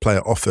Manchester United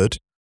player offered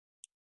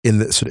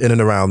in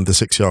and around the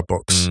 6-yard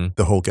box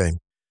the whole game.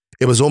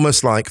 It was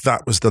almost like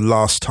that was the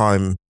last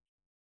time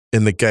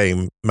in the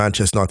game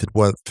Manchester United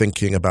weren't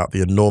thinking about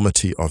the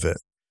enormity of it.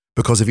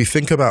 Because if you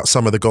think about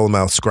some of the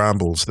goalmouth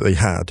scrambles that they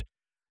had,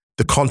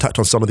 the contact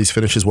on some of these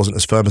finishes wasn't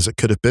as firm as it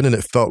could have been, and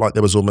it felt like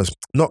there was almost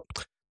not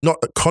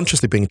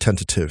consciously being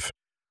tentative,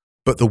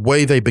 but the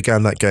way they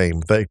began that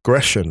game, the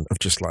aggression of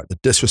just like the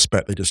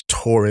disrespect they just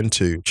tore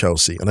into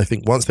Chelsea. And I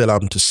think once they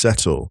allowed them to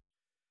settle,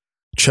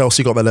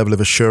 Chelsea got that level of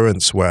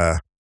assurance where,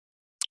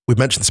 we've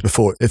mentioned this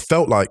before, it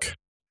felt like,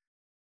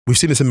 we've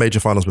seen this in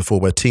major finals before,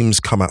 where teams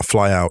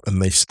fly out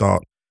and the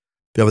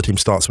other team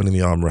starts winning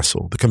the arm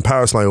wrestle. The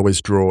comparison I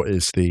always draw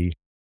is the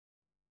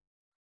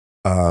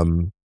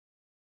Borussia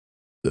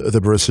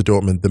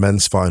Dortmund, the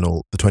men's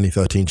final, the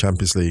 2013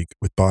 Champions League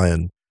with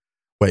Bayern,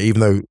 where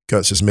even though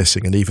Götze is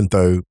missing and even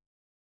though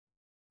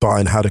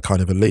Bayern had a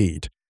kind of a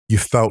lead, you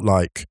felt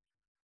like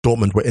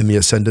Dortmund were in the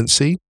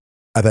ascendancy,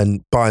 and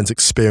then Bayern's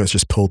experience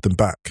just pulled them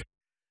back.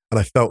 And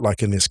I felt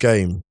like in this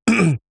game,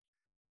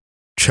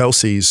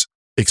 Chelsea's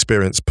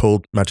experience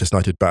pulled Manchester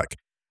United back,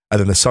 and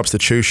then the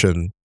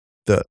substitution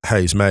that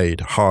Hayes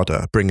made,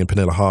 Harder, bringing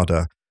Pernilla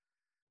Harder,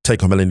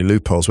 take on Melanie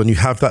loopholes. When you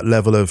have that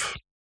level of,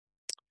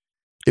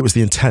 it was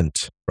the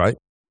intent, right?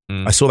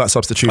 I saw that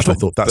substitution. I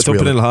thought that's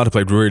real. Pernilla Harder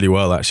played really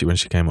well actually when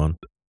she came on.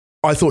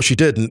 I thought she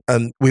did,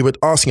 and we were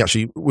asking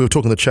actually. We were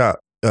talking in the chat,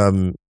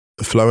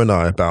 Flo and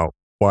I, about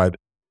why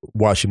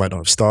she might not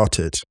have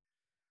started,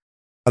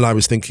 and I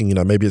was thinking,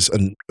 maybe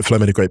and Flo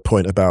made a great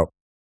point about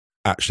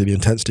actually the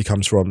intensity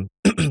comes from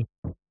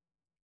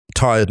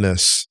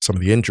tiredness, some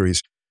of the injuries,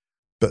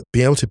 but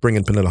being able to bring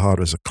in Pernilla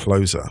Harder as a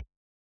closer.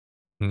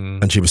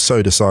 And she was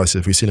so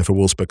decisive. We've seen her for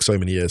Wolfsburg so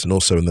many years, and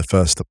also in the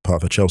first part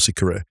of her Chelsea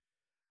career.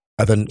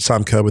 And then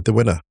Sam Kerr with the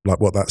winner. Like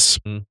is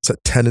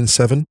that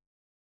 10-7?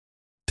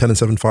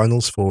 10-7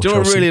 finals for Chelsea. Do you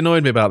know what really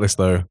annoyed me about this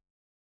though?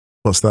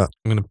 What's that?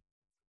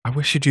 I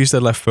wish she'd used her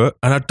left foot,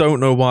 and I don't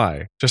know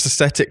why. Just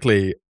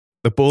aesthetically,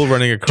 the ball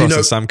running across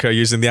and Sam Kerr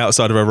using the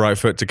outside of her right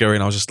foot to go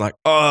in, I was just like,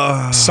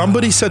 oh.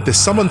 Somebody said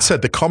this. Someone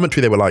said the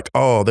commentary, they were like,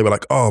 oh,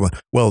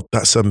 well,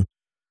 that's the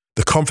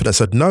confidence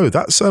said, no,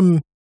 that's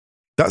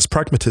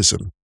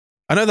pragmatism.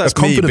 I know that's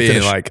me being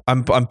finish. Like,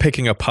 I'm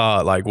picking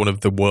apart like one of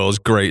the world's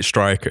great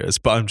strikers,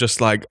 but I was just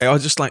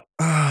like,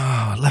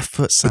 left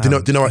foot. Sam. Do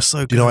you know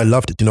I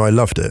loved it? Do you know I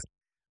loved it?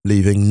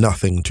 Leaving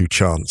nothing to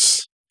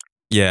chance.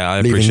 Yeah, I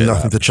leaving appreciate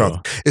nothing that, to chance.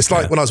 Sure. It's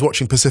like when I was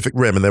watching Pacific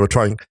Rim and they were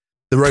trying,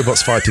 the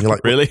robots fighting like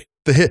really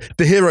the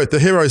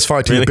hero's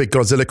fighting the big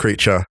Godzilla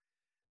creature,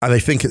 and they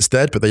think it's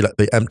dead, but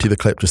they empty the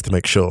clip just to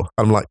make sure.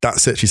 And I'm like,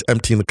 that's it. She's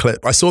emptying the clip.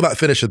 I saw that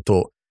finish and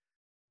thought,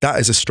 that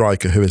is a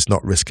striker who is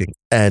not risking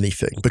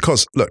anything.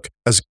 Because, look,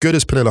 as good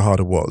as Pernilla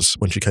Harder was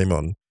when she came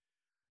on,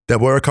 there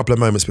were a couple of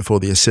moments before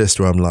the assist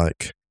where I'm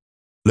like,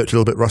 looked a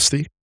little bit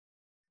rusty.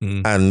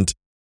 And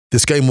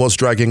this game was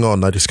dragging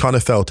on. I just kind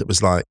of felt it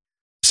was like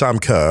Sam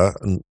Kerr,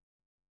 and it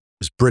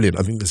was brilliant.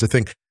 I think there's a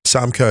thing,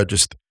 Sam Kerr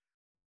just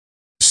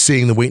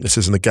seeing the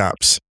weaknesses and the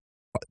gaps.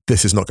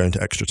 This is not going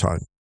to extra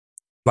time.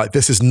 Like,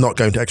 this is not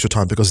going to extra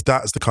time, because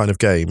that's the kind of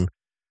game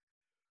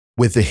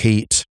with the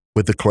heat,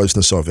 with the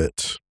closeness of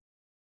it.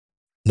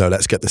 No,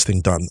 let's get this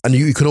thing done. And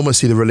you can almost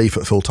see the relief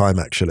at full time,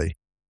 actually.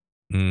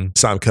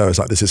 Sam Kerr is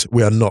like,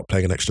 we are not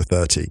playing an extra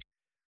 30.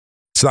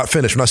 So that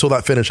finish, when I saw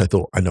that finish, I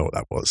thought, I know what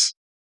that was.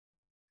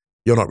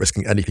 You're not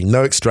risking anything.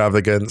 No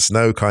extravagance,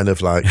 no kind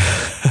of like,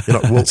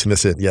 you're not waltzing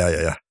this in.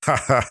 Yeah.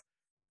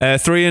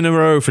 3 in a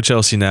row for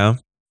Chelsea now.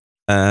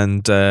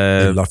 And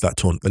they love that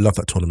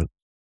tournament.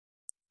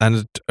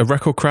 And a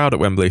record crowd at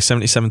Wembley,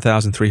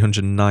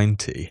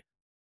 77,390,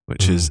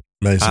 which is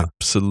amazing.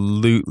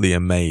 Absolutely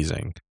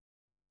amazing.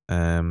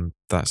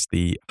 That's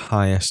the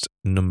highest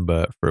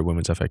number for a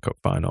Women's FA Cup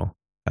final.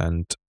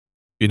 And,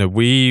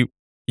 you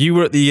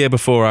were at the year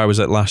before I was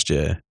at last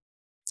year.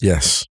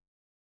 Yes.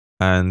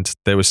 And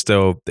there was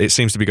still,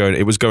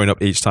 it was going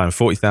up each time.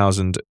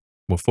 41,000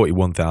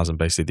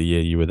 basically the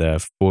year you were there,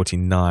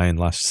 49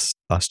 last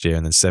year,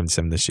 and then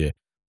 77 this year.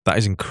 That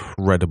is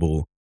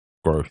incredible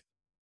growth.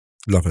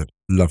 Love it.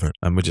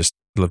 And we just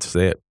love to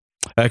see it.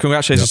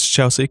 Congratulations to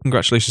Chelsea.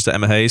 Congratulations to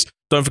Emma Hayes.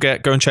 Don't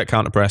forget, go and check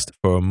Counterpressed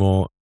for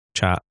more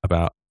chat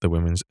about the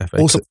Women's FA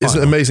also, Cup final.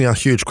 Isn't it amazing how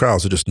huge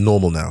crowds are just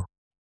normal now?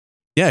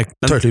 Yeah.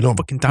 Totally normal.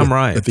 Fucking damn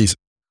right.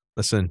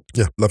 Listen.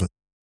 Yeah, love it.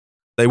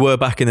 They were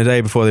back in the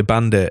day before they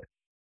banned it.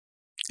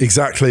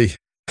 Exactly.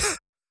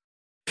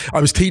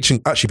 I was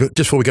teaching, actually, but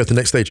just before we go to the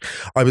next stage,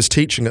 I was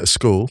teaching at a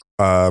school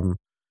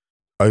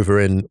over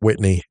in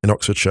Witney in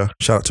Oxfordshire.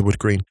 Shout out to Wood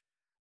Green.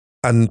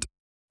 And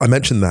I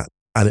mentioned that,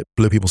 and it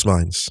blew people's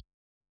minds.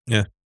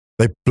 Yeah.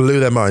 They blew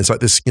their minds. Like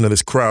this,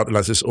 this crowd,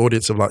 like this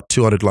audience of like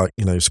 200,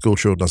 school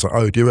children. I was like,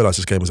 oh, do you realize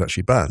this game was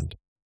actually banned?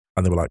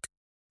 And they were like,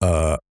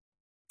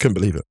 couldn't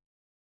believe it.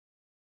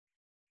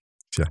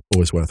 So yeah,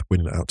 always worth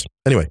winning it out.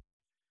 Anyway.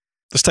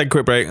 Let's take a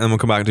quick break and we'll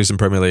come back and do some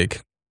Premier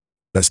League.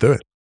 Let's do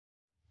it.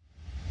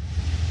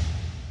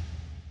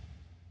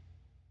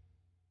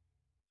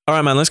 All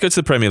right, man, let's go to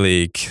the Premier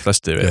League. Let's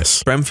do it.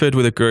 Yes. Brentford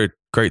with a great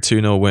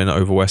 2-0 win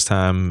over West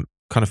Ham.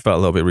 Kind of felt a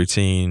little bit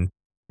routine.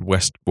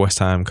 West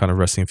Ham kind of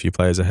resting a few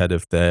players ahead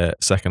of their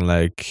second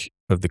leg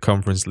of the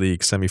Conference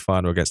League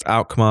semi-final against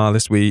Alkmaar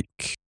this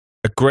week.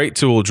 A great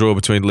 2-2 draw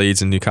between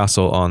Leeds and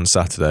Newcastle on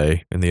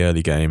Saturday in the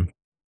early game.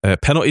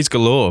 Penalties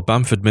galore.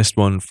 Bamford missed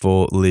one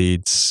for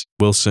Leeds.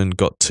 Wilson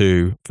got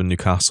 2 for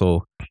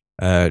Newcastle.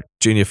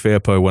 Junior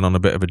Firpo went on a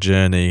bit of a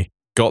journey,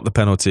 got the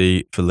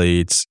penalty for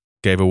Leeds,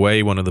 gave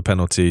away one of the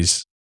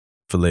penalties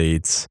for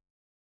Leeds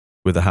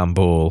with a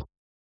handball.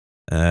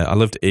 I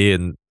loved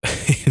Ian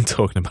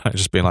talking about it,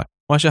 just being like,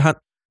 why's your hand?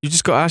 You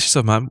just got to ask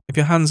yourself, man, if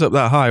your hand's up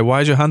that high,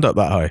 why is your hand up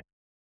that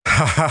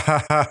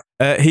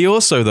high? He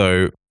also,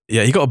 though,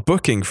 he got a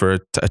booking for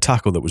a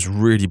tackle that was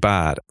really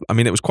bad. I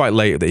mean, it was quite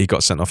late that he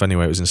got sent off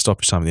anyway. It was in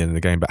stoppage time at the end of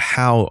the game, but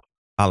how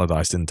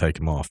Allardyce didn't take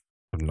him off,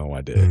 I have no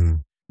idea.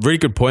 Really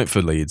good point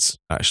for Leeds,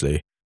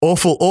 actually.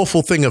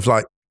 Awful thing of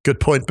like, good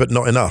point, but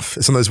not enough.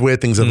 It's one of those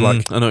weird things of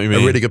like, I know what you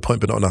mean. A really good point,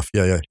 but not enough.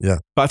 Yeah.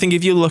 But I think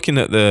if you're looking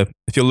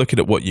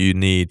at what you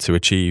need to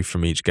achieve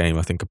from each game,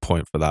 I think a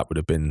point for that would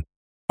have been.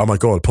 Oh my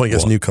God, a point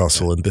against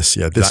Newcastle and this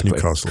Exactly.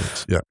 Newcastle.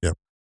 Yeah.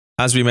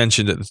 As we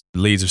mentioned,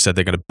 Leeds have said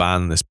they're going to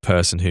ban this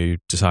person who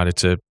decided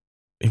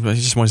he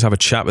just wanted to have a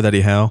chat with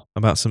Eddie Howe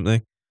about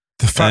something.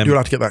 The fact you're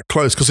allowed to get that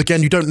close, because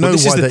again, you don't know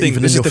why they're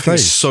even in your face.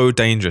 This is so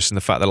dangerous in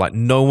the fact that like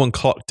no one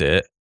clocked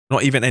it,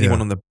 not even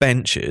anyone on the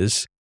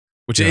benches,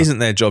 which it isn't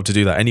their job to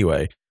do that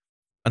anyway,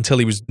 until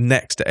he was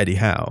next to Eddie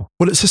Howe.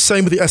 Well, it's the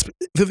same with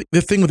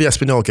the thing with the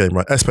Espanyol game,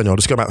 right? Espanyol,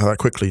 just go back to that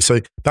quickly.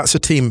 So that's a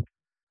team,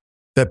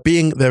 they're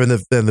in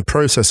the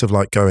process of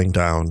like going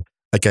down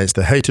against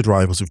their hated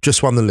rivals who've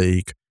just won the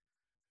league,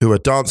 who are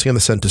dancing in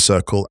the centre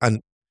circle, and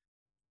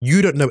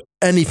you don't know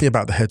anything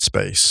about the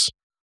headspace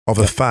of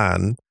a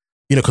fan,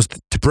 because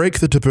to break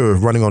the taboo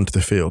of running onto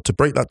the field, to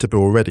break that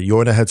taboo already,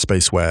 you're in a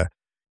headspace where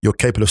you're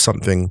capable of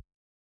something,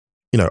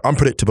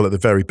 unpredictable at the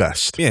very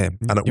best. Yeah.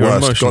 And at you're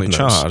worst, emotionally God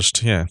knows.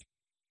 charged. Yeah.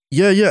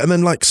 Yeah. And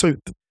then like, so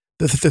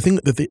the thing,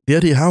 the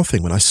Eddie Howe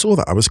thing, when I saw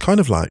that, I was kind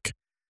of like,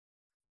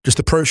 just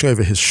approaching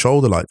over his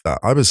shoulder like that.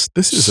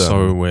 This is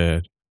so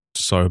weird.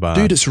 So bad.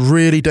 Dude, it's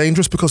really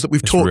dangerous because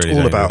we've talked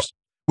really about,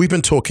 we've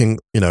been talking,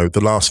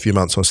 the last few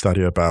months on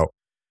Stadio about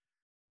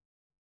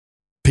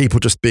people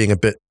just being a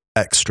bit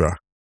extra,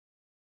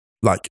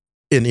 like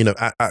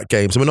at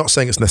games. And we're not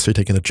saying it's necessarily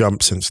taking a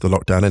jump since the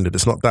lockdown ended.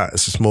 It's not that.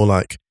 It's just more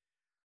like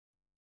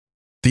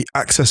the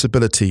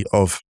accessibility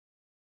of,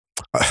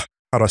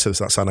 how do I say this?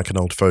 That sound like an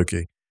old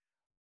fogey.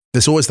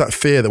 There's always that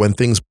fear that when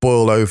things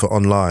boil over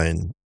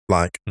online,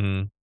 like,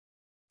 and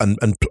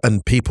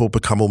people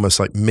become almost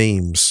like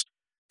memes,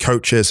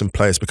 coaches and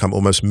players become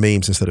almost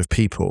memes instead of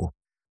people.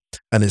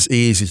 And it's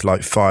easy to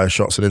like fire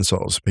shots and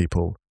insults at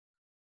people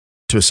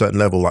to a certain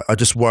level. Like, I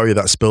just worry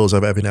that spills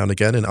over every now and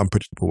again in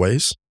unpredictable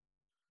ways.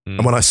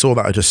 And when I saw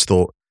that, I just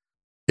thought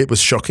it was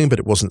shocking, but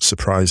it wasn't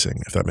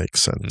surprising, if that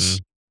makes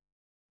sense.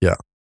 Yeah.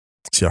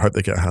 So I hope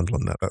they get a handle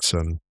on that. That's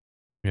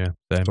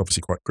it's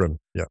obviously quite grim.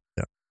 Yeah.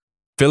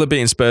 Villa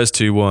beating Spurs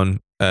 2-1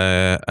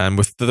 and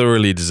were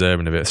thoroughly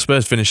deserving of it.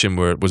 Spurs finishing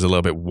was a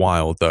little bit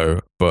wild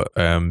though, but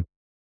there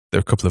were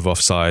a couple of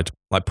offside,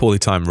 like poorly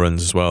timed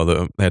runs as well.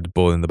 That they had the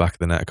ball in the back of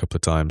the net a couple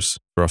of times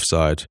for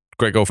offside.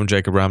 Great goal from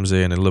Jacob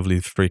Ramsey and a lovely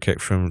free kick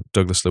from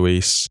Douglas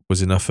Luiz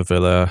was enough for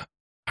Villa.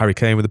 Harry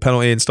Kane with a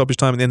penalty in stoppage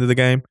time at the end of the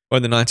game, or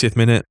in the 90th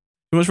minute.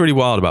 What's really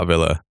wild about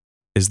Villa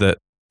is that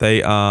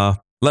they are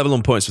level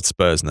on points with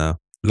Spurs now.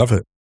 Love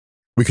it.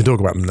 We can talk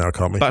about them now,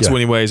 can't we? Back to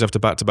winning ways after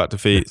back-to-back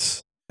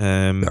defeats.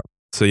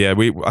 So yeah,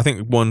 I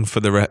think one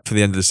for the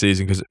end of the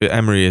season, because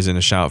Emery is in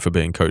a shout for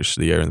being coach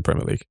of the year in the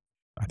Premier League.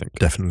 I think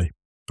definitely,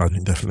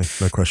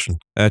 no question.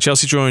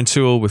 Chelsea drawing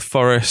 2-2 with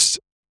Forest,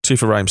 2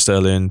 for Raheem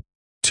Sterling,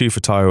 2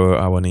 for Taiwo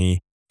Awoniyi.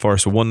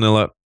 Forest were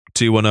 1-0 up,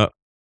 2-1 up.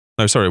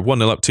 No, sorry,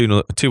 1-0 up,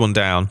 2-1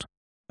 down,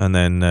 and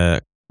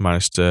then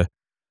managed to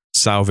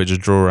salvage a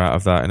draw out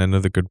of that, and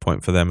another good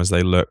point for them as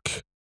they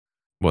look.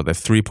 They're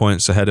 3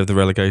 points ahead of the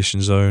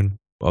relegation zone.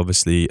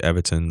 Obviously,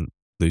 Everton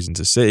losing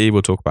to City.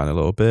 We'll talk about it in a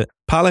little bit.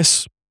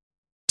 Palace,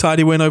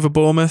 tidy win over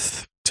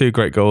Bournemouth. 2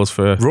 great goals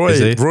for Roy's.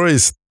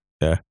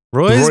 Yeah.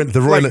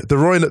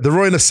 The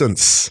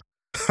Renaissance.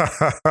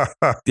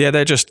 Yeah,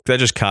 they're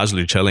just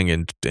casually chilling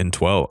in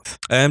 12th.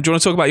 Do you want to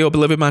talk about your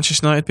beloved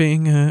Manchester United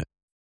being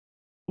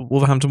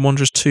Wolverhampton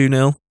Wanderers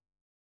 2-0?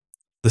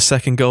 The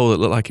second goal that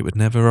looked like it would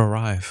never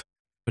arrive,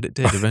 but it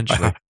did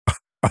eventually.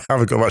 I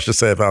haven't got much to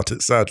say about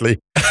it, sadly.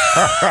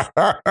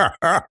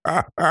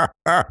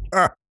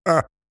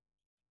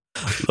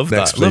 Love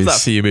Next, that. Love that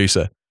please. for you,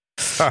 Musa.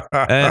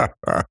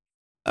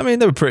 I mean,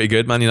 they were pretty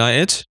good, Man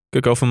United.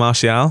 Good goal for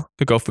Martial.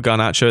 Good goal for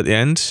Garnacho at the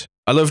end.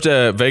 I loved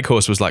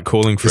Weghorst was like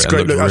calling for It's it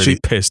great. and looked Look, really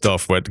actually, pissed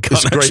off when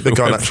Garnacho it's great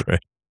that went for it.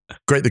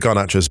 Great that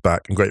Garnacho's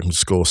back and great for him to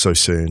score so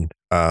soon.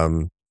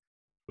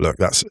 Look,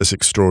 that's an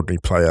extraordinary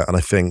player. And I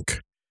think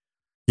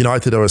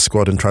United are a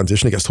squad in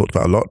transition. It gets talked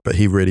about a lot, but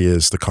he really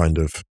is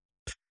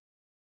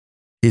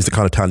he's the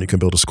kind of talent you can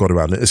build a squad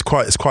around. It's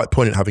quite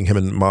poignant having him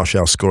and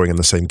Martial scoring in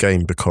the same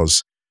game,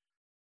 because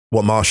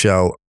what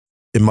Martial,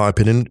 in my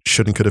opinion,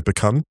 should and could have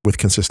become with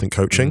consistent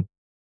coaching,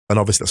 and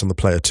obviously that's on the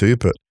player too,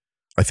 but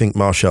I think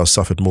Martial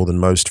suffered more than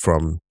most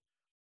from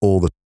all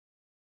the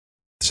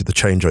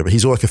changeover.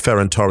 He's all like a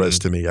Ferran Torres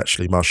to me,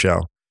 actually,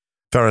 Martial.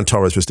 Ferran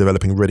Torres was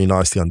developing really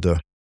nicely under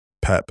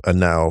Pep and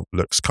now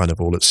looks kind of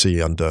all at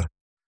sea under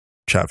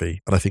Xavi.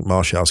 And I think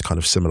Martial's kind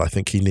of similar. I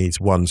think he needs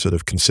one sort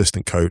of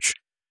consistent coach,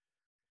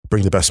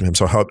 bring the best from him.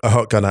 So I hope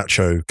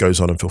Garnacho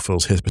goes on and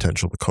fulfills his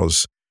potential,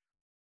 because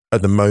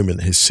at the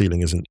moment his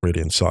ceiling isn't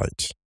really in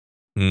sight.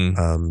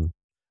 And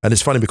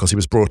it's funny because he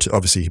was brought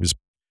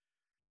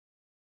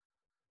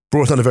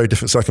under very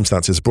different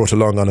circumstances, brought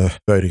along under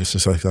very different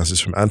circumstances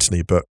from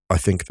Anthony, but I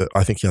think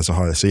he has a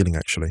higher ceiling,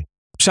 actually.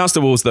 Shouts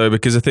to Wolves, though,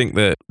 because I think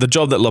that the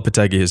job that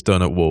Lopetegui has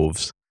done at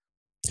Wolves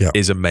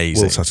is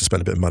amazing. Wolves have to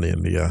spend a bit of money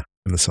in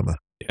the summer.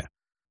 Yeah.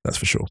 That's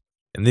for sure.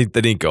 And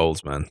they need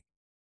goals, man.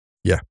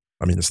 Yeah.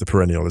 I mean, it's the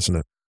perennial, isn't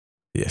it?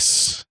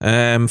 Yes.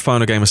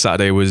 Final game of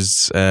Saturday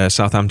was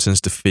Southampton's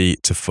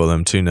defeat to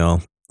Fulham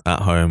 2-0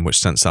 at home, which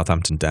sent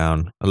Southampton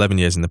down. 11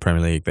 years in the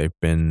Premier League they've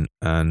been,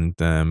 and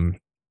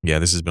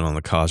this has been on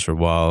the cards for a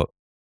while.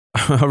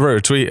 I wrote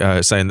a tweet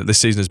saying that this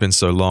season has been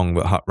so long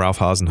that Ralph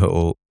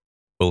Hasenhüttl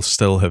will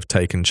still have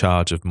taken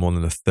charge of more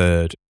than a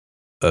third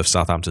of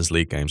Southampton's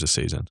league games this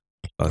season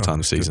by the time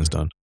the season's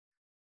done.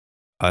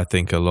 I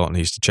think a lot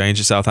needs to change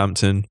at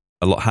Southampton.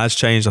 A lot has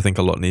changed. I think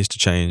a lot needs to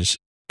change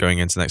going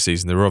into next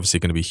season. There are obviously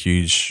going to be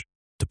huge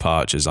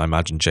departures. I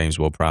imagine James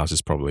Ward-Prowse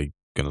is probably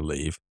going to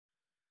leave.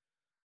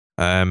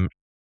 And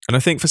I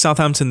think for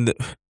Southampton,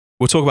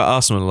 we'll talk about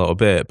Arsenal in a little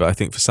bit, but I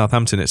think for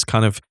Southampton, it's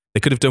kind of, they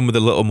could have done with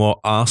a little more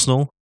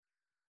Arsenal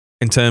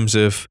in terms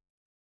of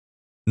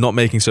not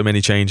making so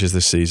many changes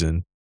this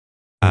season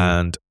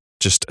and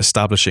just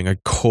establishing a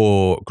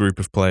core group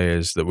of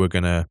players that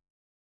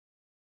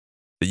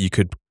you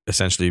could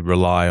essentially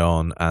rely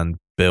on and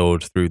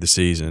build through the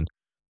season.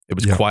 It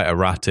was quite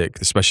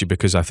erratic, especially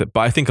because I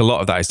think a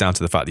lot of that is down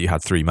to the fact that you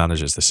had 3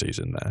 managers this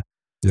season there.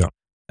 Yeah.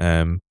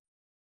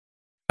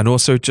 And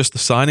also just the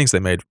signings they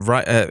made,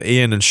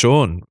 Ian and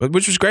Sean,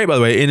 which was great, by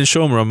the way. Ian and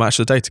Sean were on Match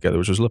of the Day together,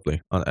 which was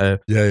lovely.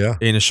 Ian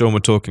and Sean were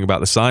talking about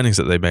the signings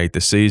that they made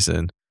this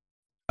season.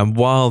 And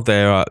while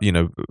they are,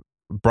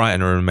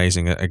 Brighton are an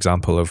amazing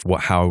example of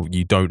how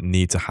you don't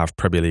need to have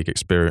Premier League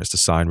experience to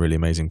sign really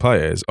amazing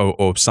players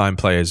or sign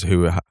players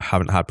who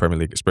haven't had Premier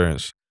League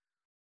experience.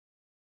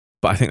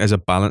 But I think there's a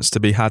balance to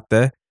be had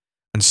there.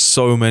 And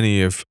so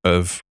many of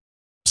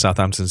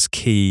Southampton's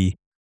key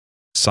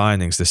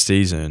signings this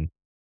season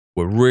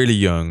were really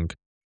young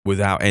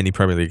without any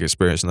Premier League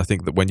experience. And I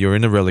think that when you're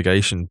in a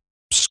relegation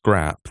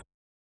scrap,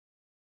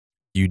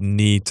 you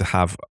need to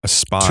have a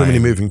spine. Too many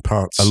moving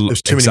parts.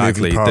 There's too many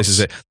moving parts. This is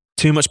it.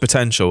 Too much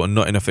potential and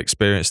not enough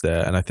experience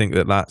there. And I think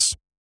that that's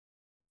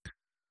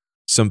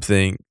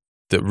something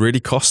that really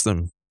cost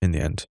them in the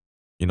end.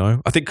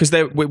 I think because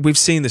we've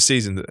seen this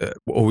season,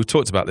 or we've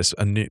talked about this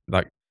a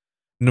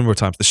number of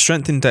times, the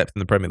strength in depth in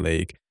the Premier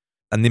League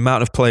and the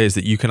amount of players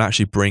that you can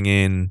actually bring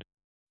in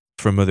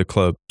from other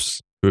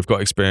clubs who have got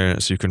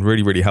experience, who can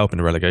really, really help in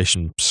a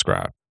relegation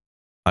scrap.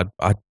 To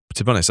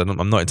be honest,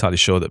 I'm not entirely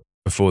sure that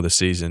before the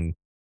season,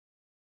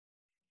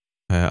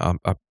 I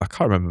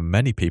can't remember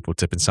many people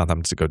tipping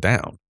Southampton to go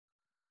down.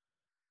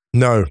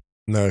 No.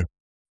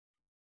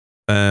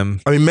 I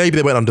mean, maybe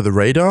they went under the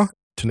radar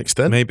to an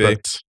extent. Maybe.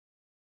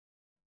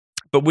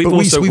 But we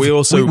also rate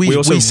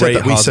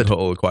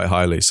Hasenhüttl quite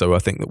highly, so I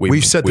think that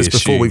we've said this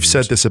before. We've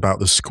said this about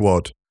the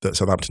squad that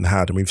Southampton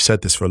had, and we've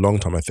said this for a long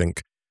time. I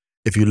think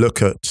if you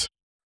look at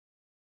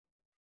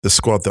the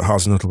squad that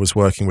Hasenhüttl was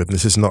working with, and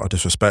this is not a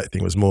disrespect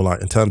thing, it was more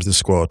like in terms of the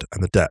squad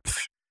and the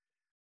depth,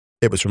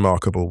 it was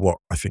remarkable what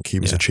I think he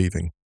was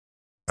achieving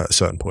at a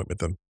certain point with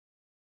them,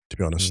 to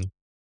be honest.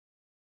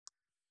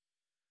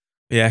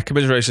 Yeah,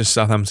 commiserations to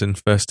Southampton,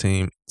 first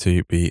team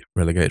to be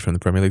relegated from the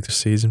Premier League this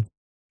season.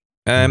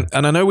 And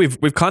I know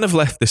we've kind of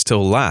left this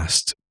till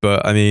last,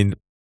 but I mean,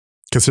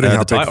 considering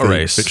how big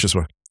the fixtures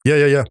were.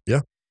 Yeah.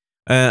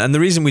 And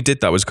the reason we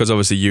did that was because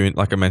obviously we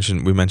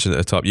mentioned at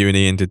the top, you and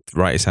Ian did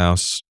Wrighty's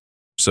House,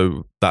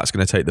 so that's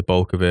going to take the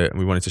bulk of it, and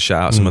we wanted to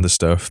shout out some other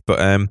stuff. But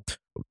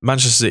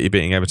Manchester City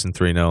beating Everton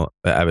 3-0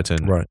 at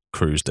Everton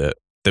cruised it.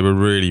 They were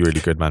really, really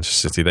good,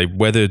 Manchester City. They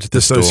weathered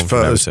the storm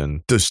from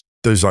Everton.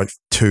 Those like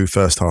 2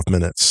 first half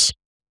minutes.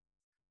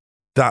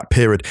 That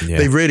period,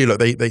 they really look.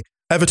 They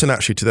Everton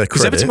actually, to their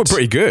credit, because Everton were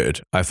pretty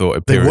good. I thought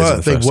at they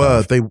periods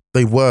were,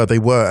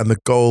 and the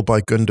goal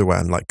by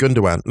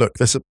Gundogan. Look,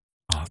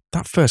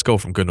 that first goal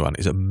from Gundogan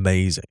is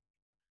amazing.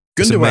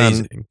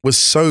 Gundogan was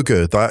so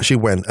good that I actually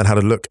went and had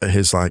a look at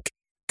his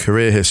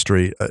career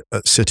history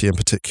at City in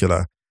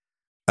particular.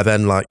 And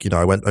then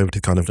I went over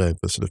to kind of the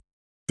sort of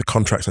the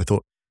contracts. I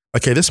thought,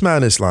 okay, this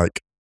man is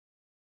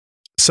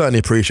certainly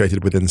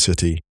appreciated within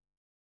City,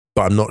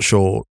 but I'm not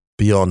sure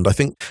beyond. I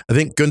think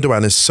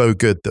Gundogan is so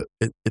good that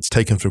it's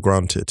taken for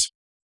granted.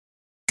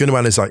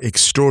 Gundogan is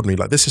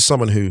extraordinary. This is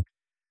someone who,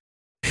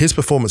 his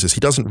performances, he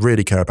doesn't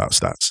really care about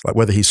stats.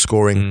 Whether he's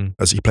scoring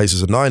as he plays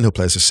as a 9, he'll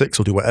play as a 6,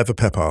 he'll do whatever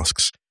Pep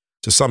asks.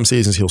 So some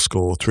seasons he'll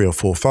score 3 or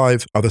 4,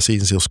 5. Other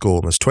seasons he'll score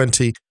almost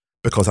 20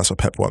 because that's what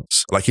Pep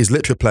wants. He's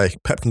literally a player.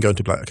 Pep can go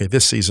into okay,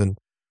 this season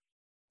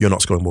you're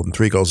not scoring more than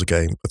 3 goals a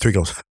game, 3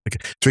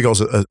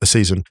 goals a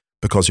season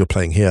because you're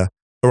playing here.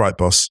 All right,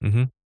 boss.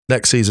 Mm-hmm.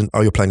 Next season,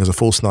 you're playing as a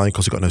false 9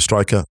 because you've got no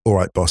striker. All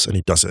right, boss. And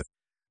he does it.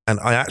 And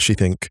I actually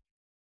think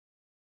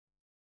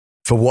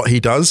for what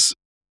he does,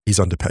 he's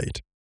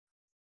underpaid.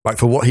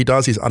 For what he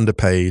does, he's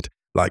underpaid.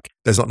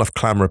 There's not enough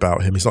clamour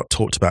about him. He's not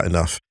talked about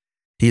enough.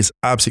 He is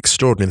absolutely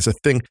extraordinary.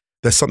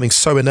 There's something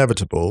so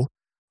inevitable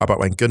about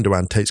when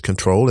Gundogan takes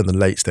control in the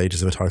late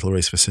stages of a title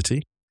race for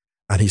City.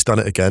 And he's done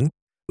it again.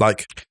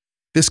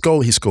 This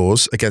goal he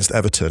scores against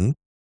Everton,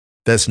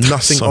 there's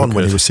nothing so on good.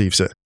 when he receives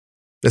it.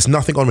 There's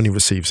nothing on when he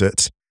receives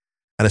it.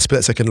 And a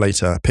split second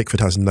later, Pickford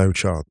has no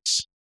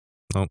chance.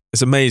 Oh,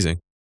 it's amazing.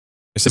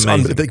 It's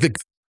amazing.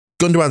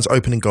 Gundogan's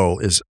opening goal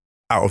is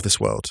out of this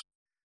world.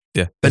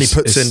 Yeah. Then he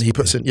puts in,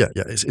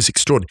 it's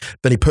extraordinary.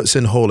 Then he puts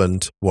in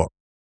Haaland,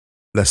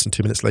 less than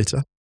 2 minutes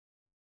later?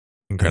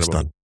 Incredible.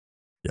 Done.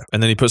 Yeah.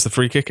 And then he puts the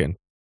free kick in.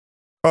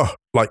 Oh,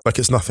 like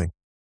it's nothing.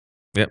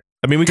 Yeah.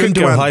 I mean, we could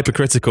go Gundogan-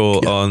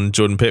 hypercritical on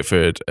Jordan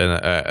Pickford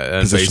and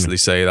Position. basically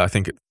say that I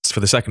think it's for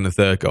the second and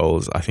third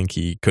goals, I think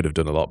he could have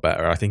done a lot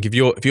better. I think if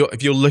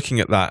you're looking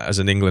at that as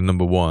an England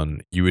number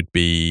 1, you would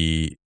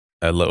be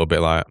a little bit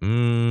like, Do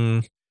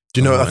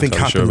you know what I think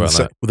happened?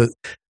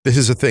 This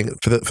is the thing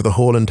for the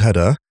Haaland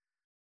header.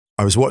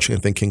 I was watching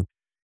and thinking,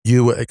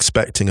 you were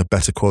expecting a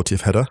better quality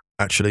of header.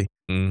 Actually,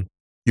 you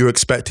were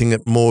expecting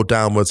it more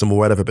downwards and more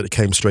whatever, but it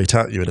came straight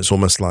at you, and it's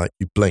almost like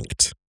you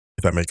blinked,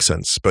 if that makes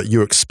sense. But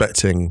you're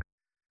expecting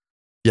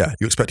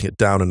it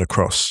down and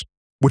across,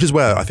 which is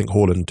where I think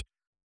Haaland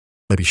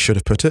maybe should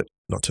have put it.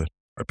 Not to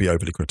be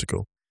overly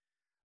critical.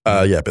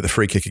 But the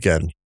free kick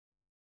again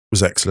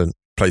was excellent.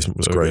 Placement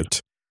was great. Good.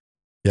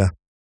 Yeah.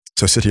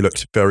 So City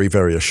looked very,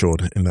 very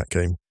assured in that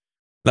game.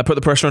 That put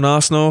the pressure on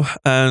Arsenal,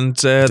 and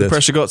the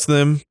pressure got to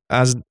them,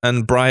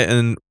 and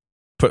Brighton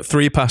put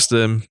 3 past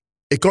them.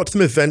 It got to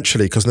them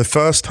eventually because in the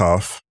first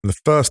half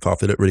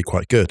they looked really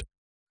quite good.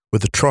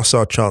 With the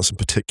Trossard chance in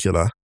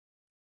particular,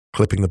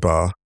 clipping the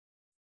bar,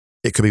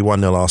 it could be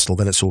 1-0 Arsenal,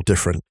 then it's all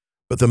different.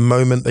 But the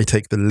moment they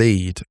take the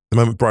lead, the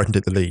moment Brighton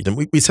take the lead, and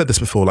we said this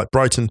before,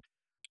 Brighton,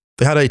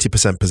 they had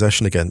 80%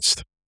 possession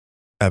against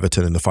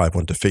Everton in the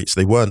 5-1 defeat. So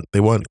they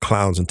weren't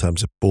clowns in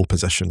terms of ball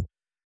possession.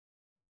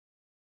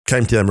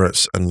 Came to the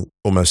Emirates and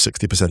almost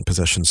 60%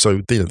 possession.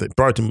 So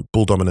Brighton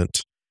ball dominant,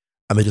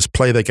 and they just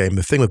play their game.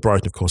 The thing with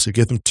Brighton, of course, if you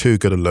give them too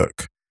good a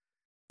look,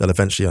 they'll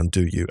eventually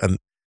undo you.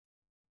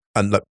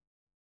 And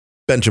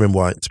Benjamin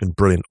White's been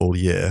brilliant all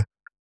year.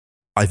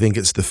 I think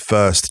it's the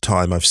first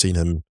time I've seen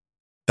him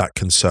that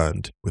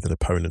concerned with an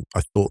opponent.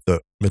 I thought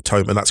that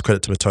Mitoma, and that's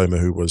credit to Mitoma,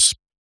 who was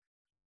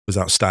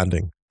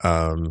outstanding.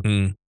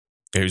 It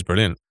was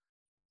brilliant.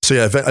 So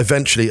yeah,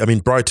 eventually, I mean,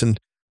 Brighton,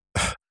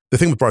 the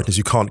thing with Brighton is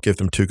you can't give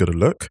them too good a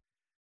look.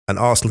 And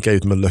Arsenal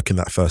gave them a look in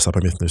that first half by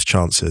missing those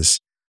chances.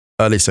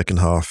 Early second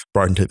half,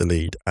 Brighton take the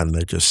lead, and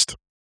they just...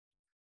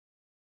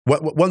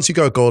 Once you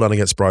go a goal down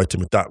against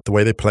Brighton with that, the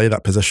way they play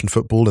that possession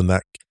football and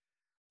that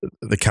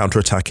the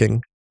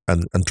counter-attacking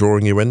and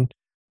drawing you in,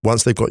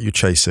 once they've got you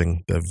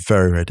chasing, they're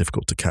very, very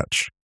difficult to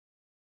catch.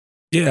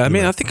 Yeah, I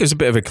mean, I think it was a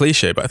bit of a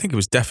cliche, but I think it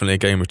was definitely a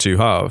game of 2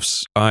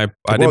 halves. I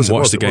didn't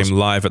watch the game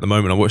live at the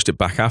moment. I watched it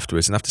back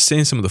afterwards, and after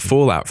seeing some of the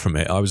fallout from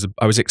it, I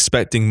was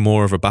expecting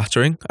more of a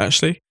battering,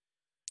 actually.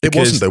 It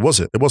wasn't, though,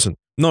 was it? It wasn't.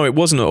 No, it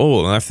wasn't at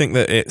all. And I think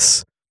that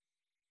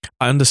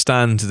I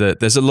understand that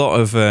there's a lot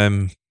of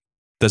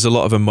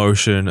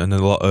emotion and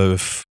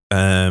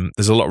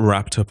there's a lot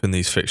wrapped up in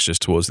these fixtures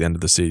towards the end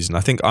of the season.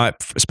 I think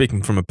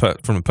speaking from a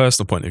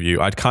personal point of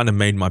view, I'd kind of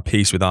made my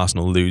peace with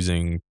Arsenal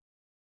losing,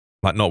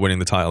 not winning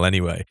the title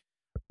anyway.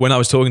 When I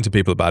was talking to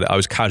people about it, I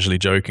was casually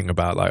joking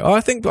about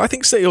I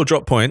think City will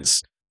drop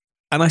points,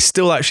 and I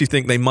still actually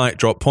think they might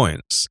drop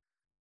points,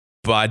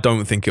 but I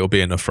don't think it'll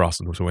be enough for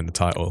Arsenal to win the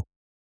title.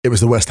 It was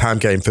the West Ham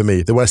game for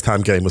me. The West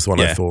Ham game was the one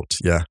I thought,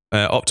 yeah.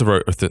 Opta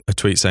wrote a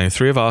tweet saying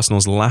 3 of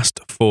Arsenal's last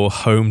 4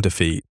 home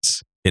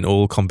defeats in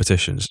all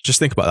competitions. Just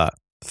think about that.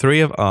 3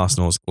 of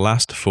Arsenal's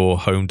last 4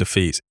 home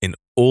defeats in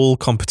all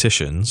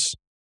competitions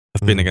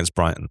have been against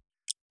Brighton.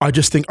 I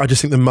just think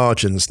the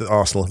margins that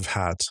Arsenal have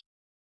had,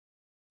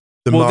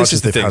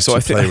 margins they've had to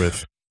play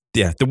with.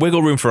 Yeah, the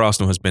wiggle room for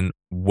Arsenal has been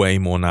way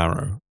more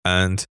narrow.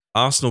 And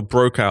Arsenal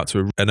broke out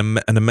to an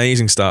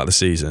amazing start of the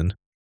season.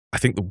 I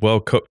think the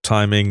World Cup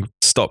timing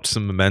stopped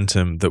some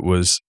momentum that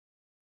was...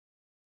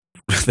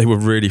 They were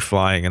really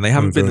flying, and they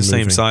haven't been the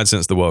same side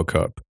since the World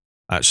Cup,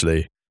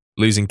 actually.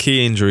 Losing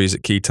key injuries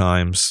at key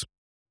times.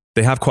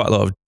 They have quite a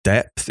lot of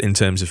depth in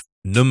terms of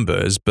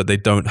numbers, but they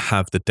don't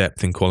have the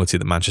depth and quality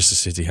that Manchester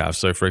City have.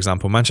 So, for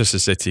example, Manchester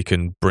City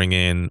can bring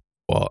in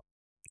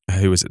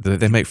who is it?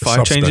 They make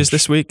 5 changes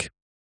this week.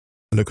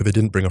 Look, they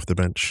didn't bring off the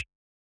bench.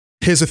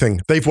 Here's the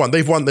thing: they've won.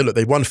 They've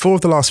won 4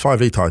 of the last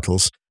 5 league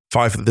titles.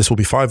 This will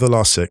be 5 of the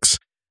last 6.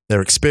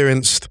 They're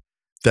experienced.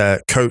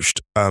 They're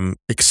coached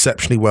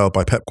exceptionally well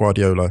by Pep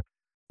Guardiola.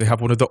 They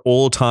have one of the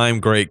all-time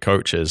great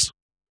coaches.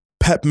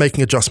 Pep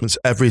making adjustments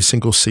every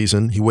single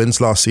season. He wins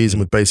last season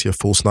with basically a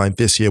false 9.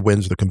 This year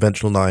wins with a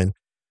conventional 9.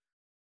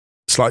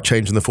 Slight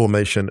change in the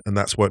formation, and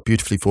that's worked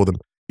beautifully for them.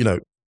 You know,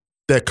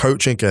 they're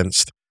coaching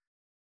against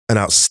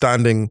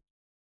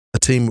a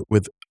team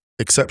with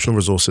exceptional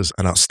resources,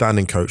 an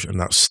outstanding coach, and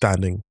an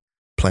outstanding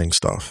playing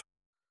staff.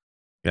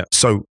 Yeah.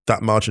 So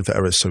that margin for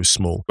error is so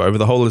small. But over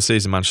the whole of the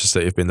season, Manchester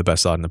City have been the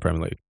best side in the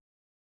Premier League.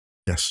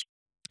 Yes.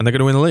 And they're going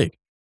to win the league.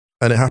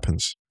 And it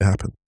happens. It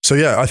happened. So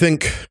yeah, I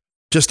think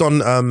just to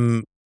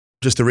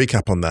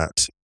recap on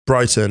that,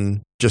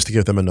 Brighton, just to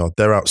give them a nod,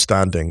 they're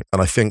outstanding.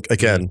 And I think,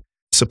 again,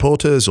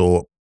 supporters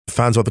or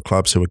fans of the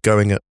clubs who are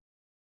going at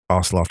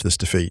Arsenal after this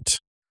defeat,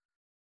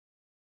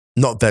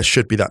 not there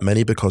should be that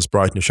many because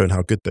Brighton have shown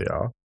how good they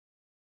are.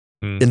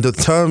 In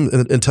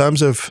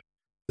terms of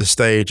the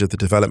stage of the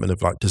development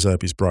of like De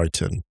Zerbi's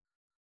Brighton,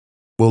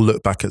 we'll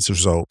look back at the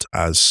result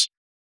as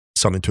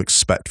something to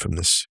expect from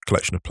this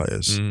collection of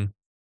players.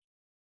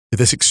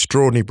 This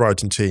extraordinary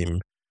Brighton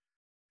team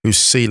whose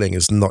ceiling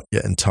is not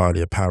yet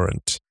entirely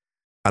apparent.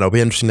 And it'll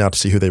be interesting now to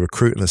see who they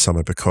recruit in the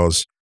summer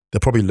because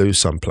they'll probably lose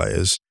some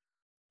players.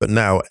 But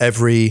now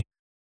the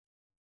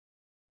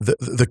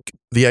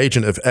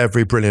agent of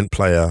every brilliant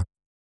player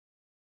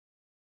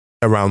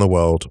around the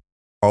world,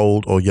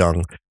 old or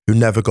young, who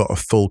never got a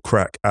full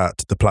crack at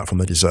the platform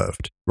they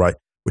deserved, right?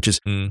 Which is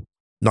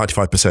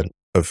 95%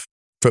 of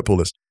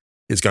footballers,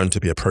 is going to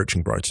be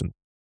approaching Brighton.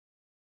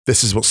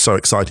 This is what's so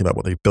exciting about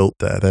what they've built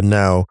there. They're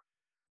now,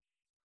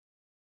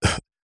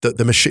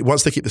 the machine,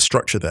 once they keep the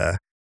structure there,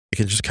 it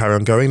can just carry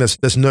on going.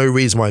 There's no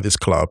reason why this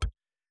club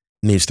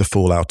needs to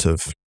fall out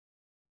of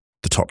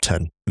the top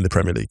 10 in the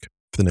Premier League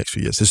for the next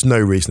few years. There's no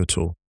reason at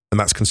all. And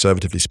that's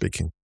conservatively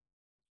speaking.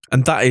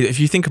 And that is, if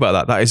you think about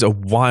that, that is a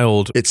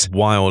wild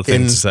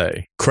thing to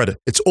say. Credit.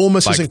 It's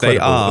almost as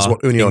incredible as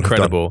what Union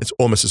have done. It's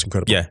almost as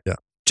incredible. Yeah.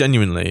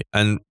 Genuinely.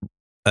 And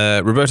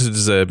Roberto De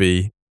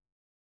Zerbi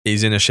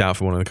is in a shout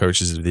for one of the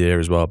coaches of the year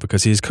as well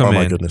because he's come in. Oh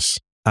my goodness.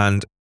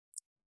 And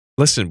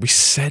listen, we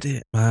said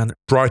it, man.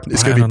 Brighton.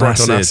 It's going to be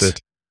Brighton on acid.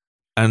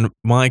 And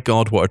my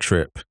God, what a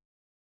trip.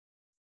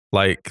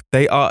 Like,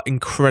 they are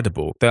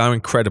incredible. They are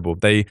incredible.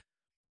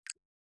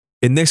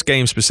 In this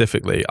game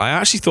specifically, I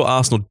actually thought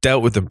Arsenal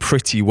dealt with them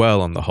pretty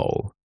well on the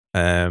whole.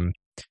 I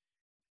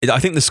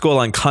think the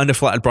scoreline kind of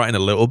flattered Brighton a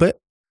little bit.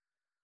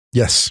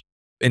 Yes.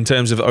 In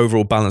terms of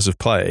overall balance of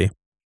play,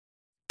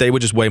 they were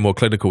just way more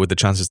clinical with the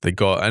chances they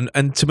got.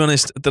 And to be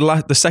honest,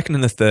 the second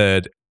and the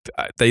third,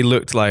 they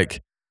looked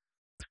like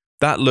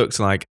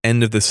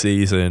end of the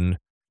season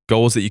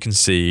goals that you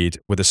concede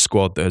with a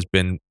squad that has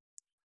been.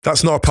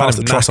 That's not a pass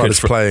that Trossard is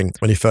playing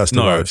when he first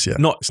arrives. Yeah,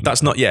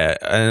 that's not yet.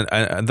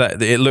 And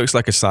that it looks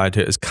like a side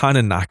who is kind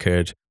of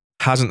knackered,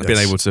 hasn't been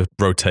able to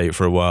rotate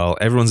for a while.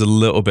 Everyone's a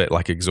little bit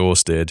like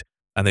exhausted,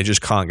 and they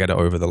just can't get it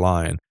over the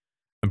line.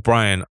 And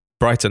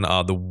Brighton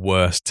are the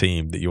worst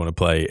team that you want to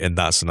play in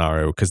that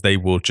scenario because they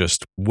will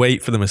just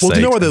wait for the mistake. Well,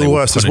 do you know why they're the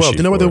worst as well? Do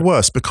you know why they're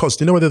worse? Because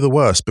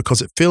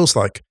Because it feels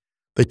like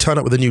they turn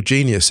up with a new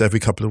genius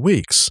every couple of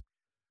weeks.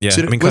 Yeah,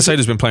 so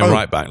Caicedo's been playing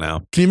right back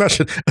now. Can you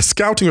imagine? A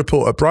scouting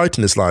report at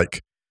Brighton is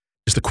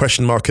the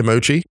question mark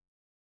emoji?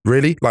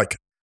 Really?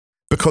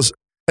 Because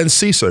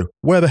Enciso,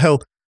 where the hell?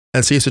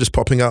 Enciso just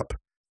popping up.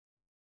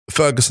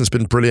 Ferguson's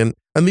been brilliant.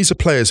 And these are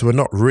players who are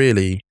not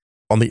really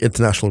on the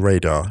international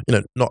radar,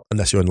 not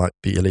unless you're in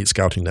the elite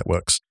scouting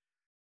networks.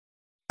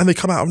 And they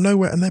come out of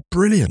nowhere and they're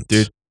brilliant.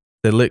 Dude,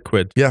 they're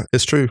liquid. Yeah,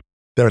 it's true.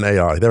 They're an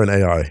AI.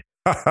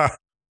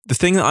 The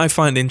thing that I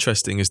find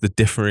interesting is the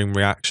differing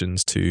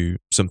reactions to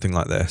something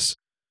like this.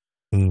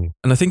 And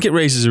I think it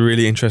raises a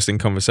really interesting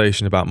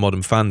conversation about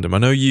modern fandom. I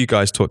know you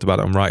guys talked about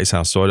it on Wrighty's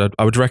House, so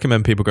I would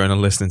recommend people going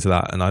and listening to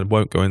that, and I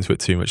won't go into it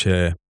too much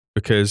here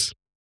because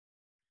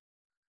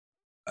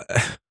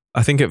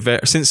I think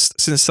since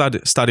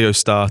Stadio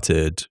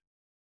started,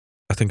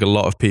 I think a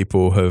lot of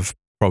people have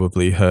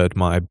probably heard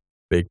my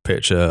big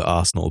picture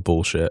Arsenal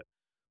bullshit.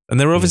 And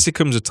there obviously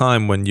comes a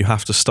time when you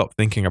have to stop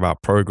thinking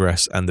about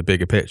progress and the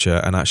bigger picture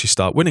and actually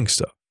start winning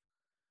stuff.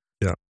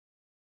 Yeah.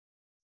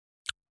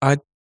 I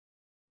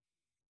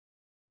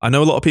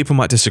know a lot of people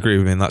might disagree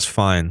with me, and that's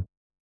fine.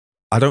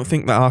 I don't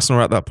think that Arsenal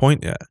are at that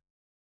point yet.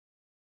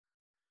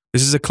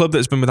 This is a club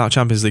that's been without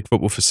Champions League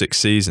football for 6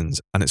 seasons,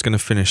 and it's going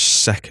to finish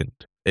second.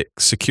 It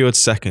secured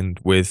second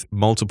with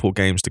multiple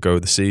games to go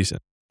the season.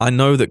 I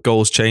know that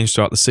goals change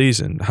throughout the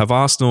season. Have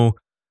Arsenal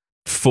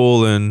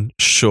fallen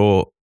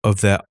short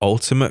of their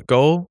ultimate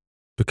goal?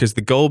 Because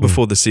the goal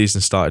before the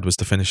season started was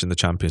to finish in the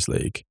Champions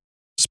League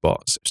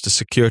spots. It was to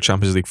secure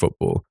Champions League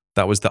football.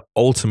 That was the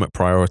ultimate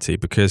priority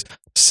because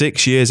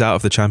 6 years out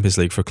of the Champions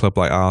League for a club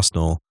like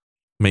Arsenal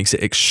makes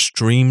it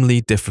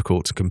extremely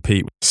difficult to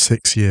compete.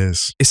 6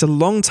 years. It's a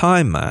long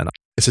time, man.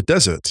 It's a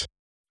desert.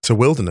 It's a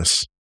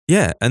wilderness.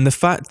 Yeah, and the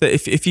fact that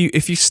if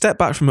you step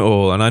back from it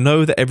all, and I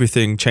know that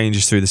everything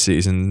changes through the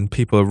season,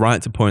 people are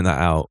right to point that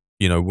out.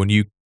 You know, when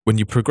you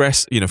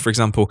progress, you know, for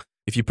example,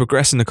 if you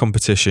progress in the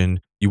competition,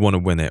 you want to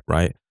win it,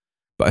 right?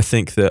 But I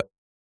think that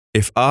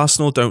if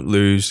Arsenal don't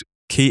lose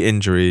key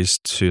injuries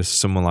to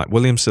someone like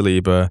William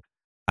Saliba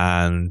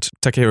and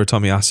Takehiro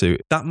Tomiyasu,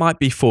 that might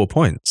be 4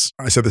 points.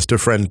 I said this to a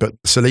friend, but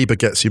Saliba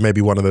gets you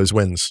maybe one of those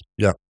wins.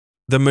 Yeah.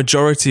 The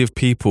majority of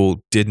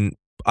people didn't.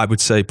 I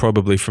would say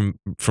probably from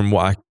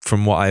what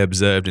I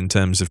observed in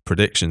terms of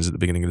predictions at the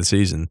beginning of the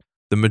season,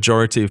 the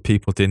majority of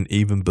people didn't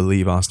even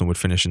believe Arsenal would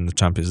finish in the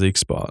Champions League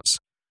spots.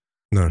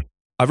 No.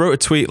 I wrote a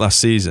tweet last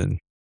season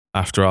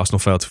after Arsenal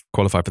failed to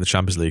qualify for the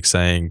Champions League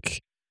saying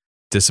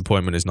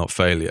disappointment is not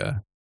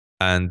failure.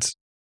 And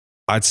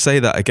I'd say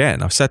that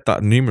again. I've said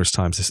that numerous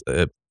times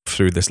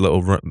through this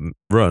little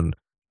run.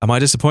 Am I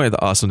disappointed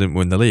that Arsenal didn't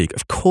win the league?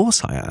 Of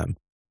course I am.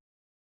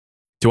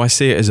 Do I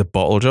see it as a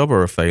bottle job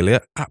or a failure?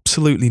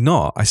 Absolutely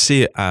not. I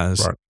see it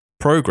as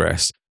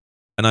progress.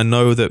 And I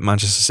know that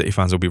Manchester City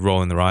fans will be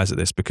rolling their eyes at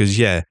this because,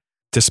 yeah,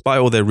 despite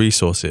all their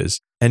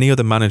resources, any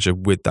other manager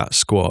with that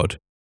squad,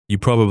 you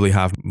probably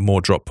have more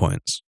drop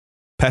points.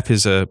 Pep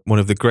is one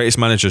of the greatest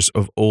managers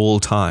of all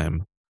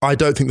time. I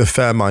don't think the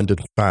fair-minded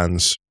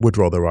fans would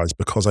roll their eyes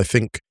because I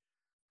think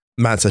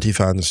Man City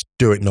fans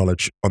do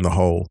acknowledge on the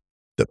whole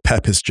that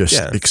Pep is just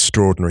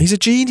extraordinary. He's a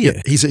genius.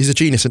 Yeah, he's a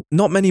genius. And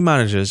not many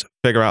managers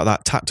figure out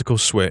that tactical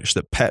switch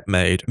that Pep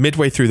made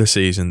midway through the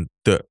season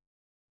that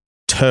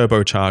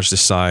turbocharged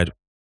this side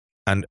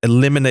and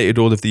eliminated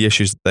all of the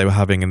issues that they were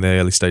having in the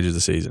early stages of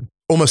the season.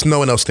 Almost no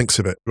one else thinks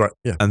of it. Right.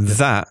 Yeah. And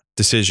that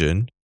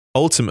decision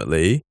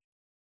ultimately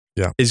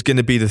is going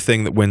to be the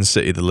thing that wins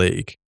City the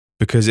league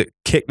because it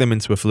kicked them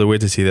into a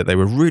fluidity that they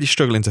were really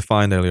struggling to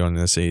find early on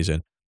in the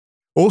season.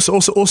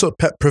 Also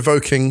Pep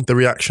provoking the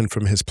reaction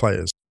from his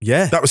players.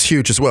 Yeah. That was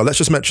huge as well. Let's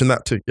just mention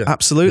that too. Yeah.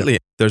 Absolutely. Yeah.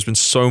 There's been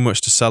so much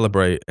to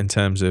celebrate in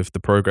terms of the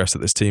progress that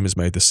this team has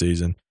made this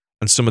season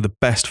and some of the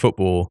best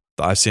football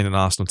that I've seen an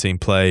Arsenal team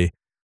play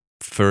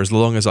for as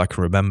long as I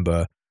can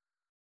remember.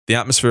 The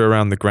atmosphere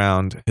around the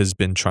ground has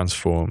been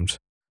transformed.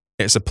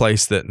 It's a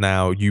place that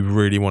now you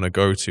really want to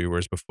go to,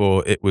 whereas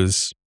before it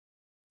was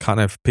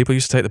kind of, people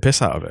used to take the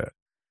piss out of it.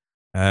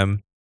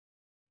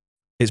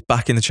 It's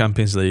back in the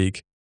Champions League.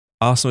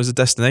 Arsenal is a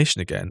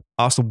destination again.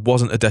 Arsenal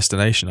wasn't a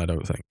destination, I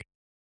don't think.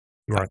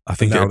 Right. I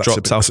think it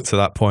dropped out to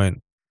that point.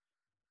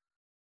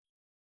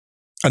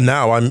 And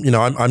now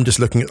I'm just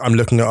looking at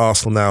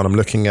Arsenal now, and I'm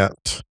looking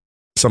at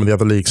some of the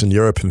other leagues in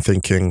Europe and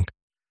thinking,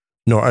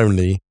 not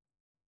only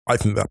I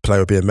think that player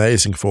would be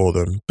amazing for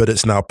them, but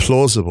it's now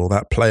plausible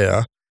that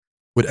player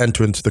would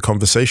enter into the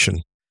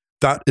conversation.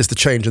 That is the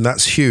change, and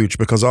that's huge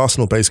because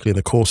Arsenal basically in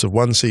the course of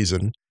one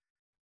season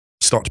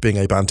stopped being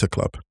a banter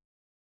club.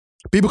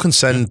 People can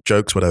send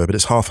jokes, whatever, but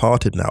it's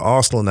half-hearted now.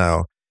 Arsenal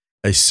now,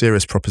 a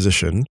serious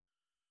proposition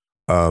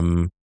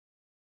as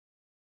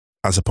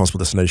a possible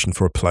destination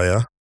for a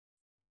player.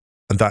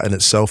 And that in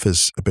itself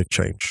is a big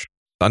change.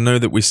 I know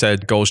that we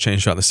said goals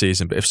changed throughout the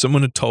season, but if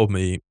someone had told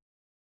me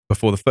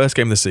before the first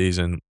game of the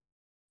season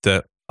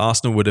that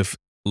Arsenal would have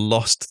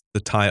lost the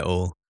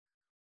title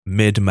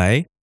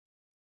mid-May,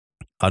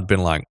 I'd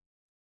been like,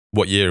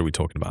 what year are we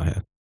talking about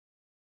here?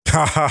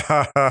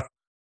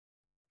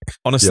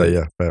 Honestly.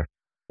 Yeah, fair.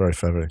 Very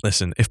fair.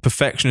 Listen, if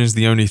perfection is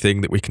the only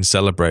thing that we can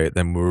celebrate,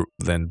 then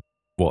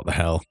what the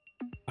hell?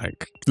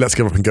 Like, let's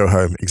get up and go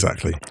home.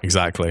 Exactly.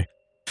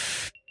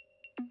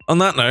 On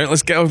that note,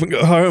 let's get up and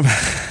go home.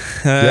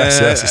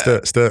 Yes,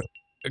 let's do it.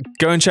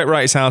 Go and check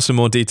Wrighty's House for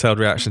more detailed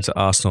reaction to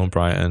Arsenal and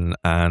Brighton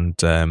and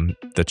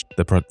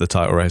the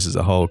title race as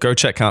a whole. Go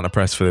check Counter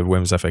Press for the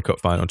Women's FA Cup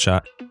final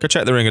chat. Go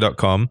check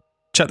theringer.com.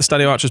 Check the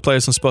Stadio Archers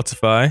playlist on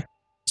Spotify.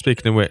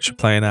 Speaking of which,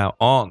 playing out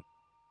on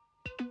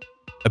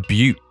a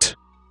Butte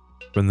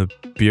from the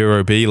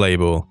Bureau B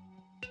label,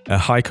 a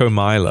Heiko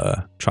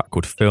Myler track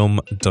called Film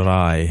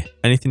Dry.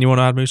 Anything you want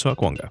to add, Musa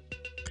Okwonga?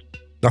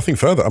 Nothing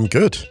further. I'm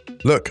good.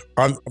 Look,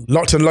 I'm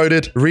locked and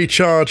loaded,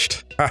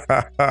 recharged.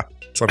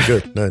 So I'm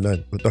good. No,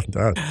 nothing to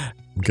add.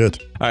 I'm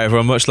good. All right,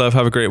 everyone, much love.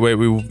 Have a great week.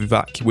 We will be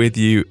back with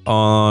you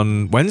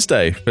on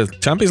Wednesday for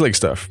Champions League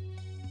stuff.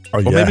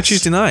 Or maybe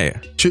Tuesday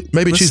night.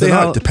 Maybe Tuesday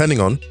night, depending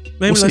on.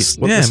 Maybe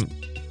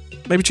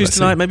maybe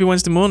Tuesday night, maybe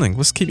Wednesday morning.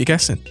 Let's keep you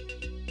guessing.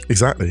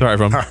 Exactly. All right,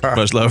 everyone.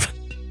 Much love.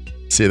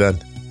 See you then.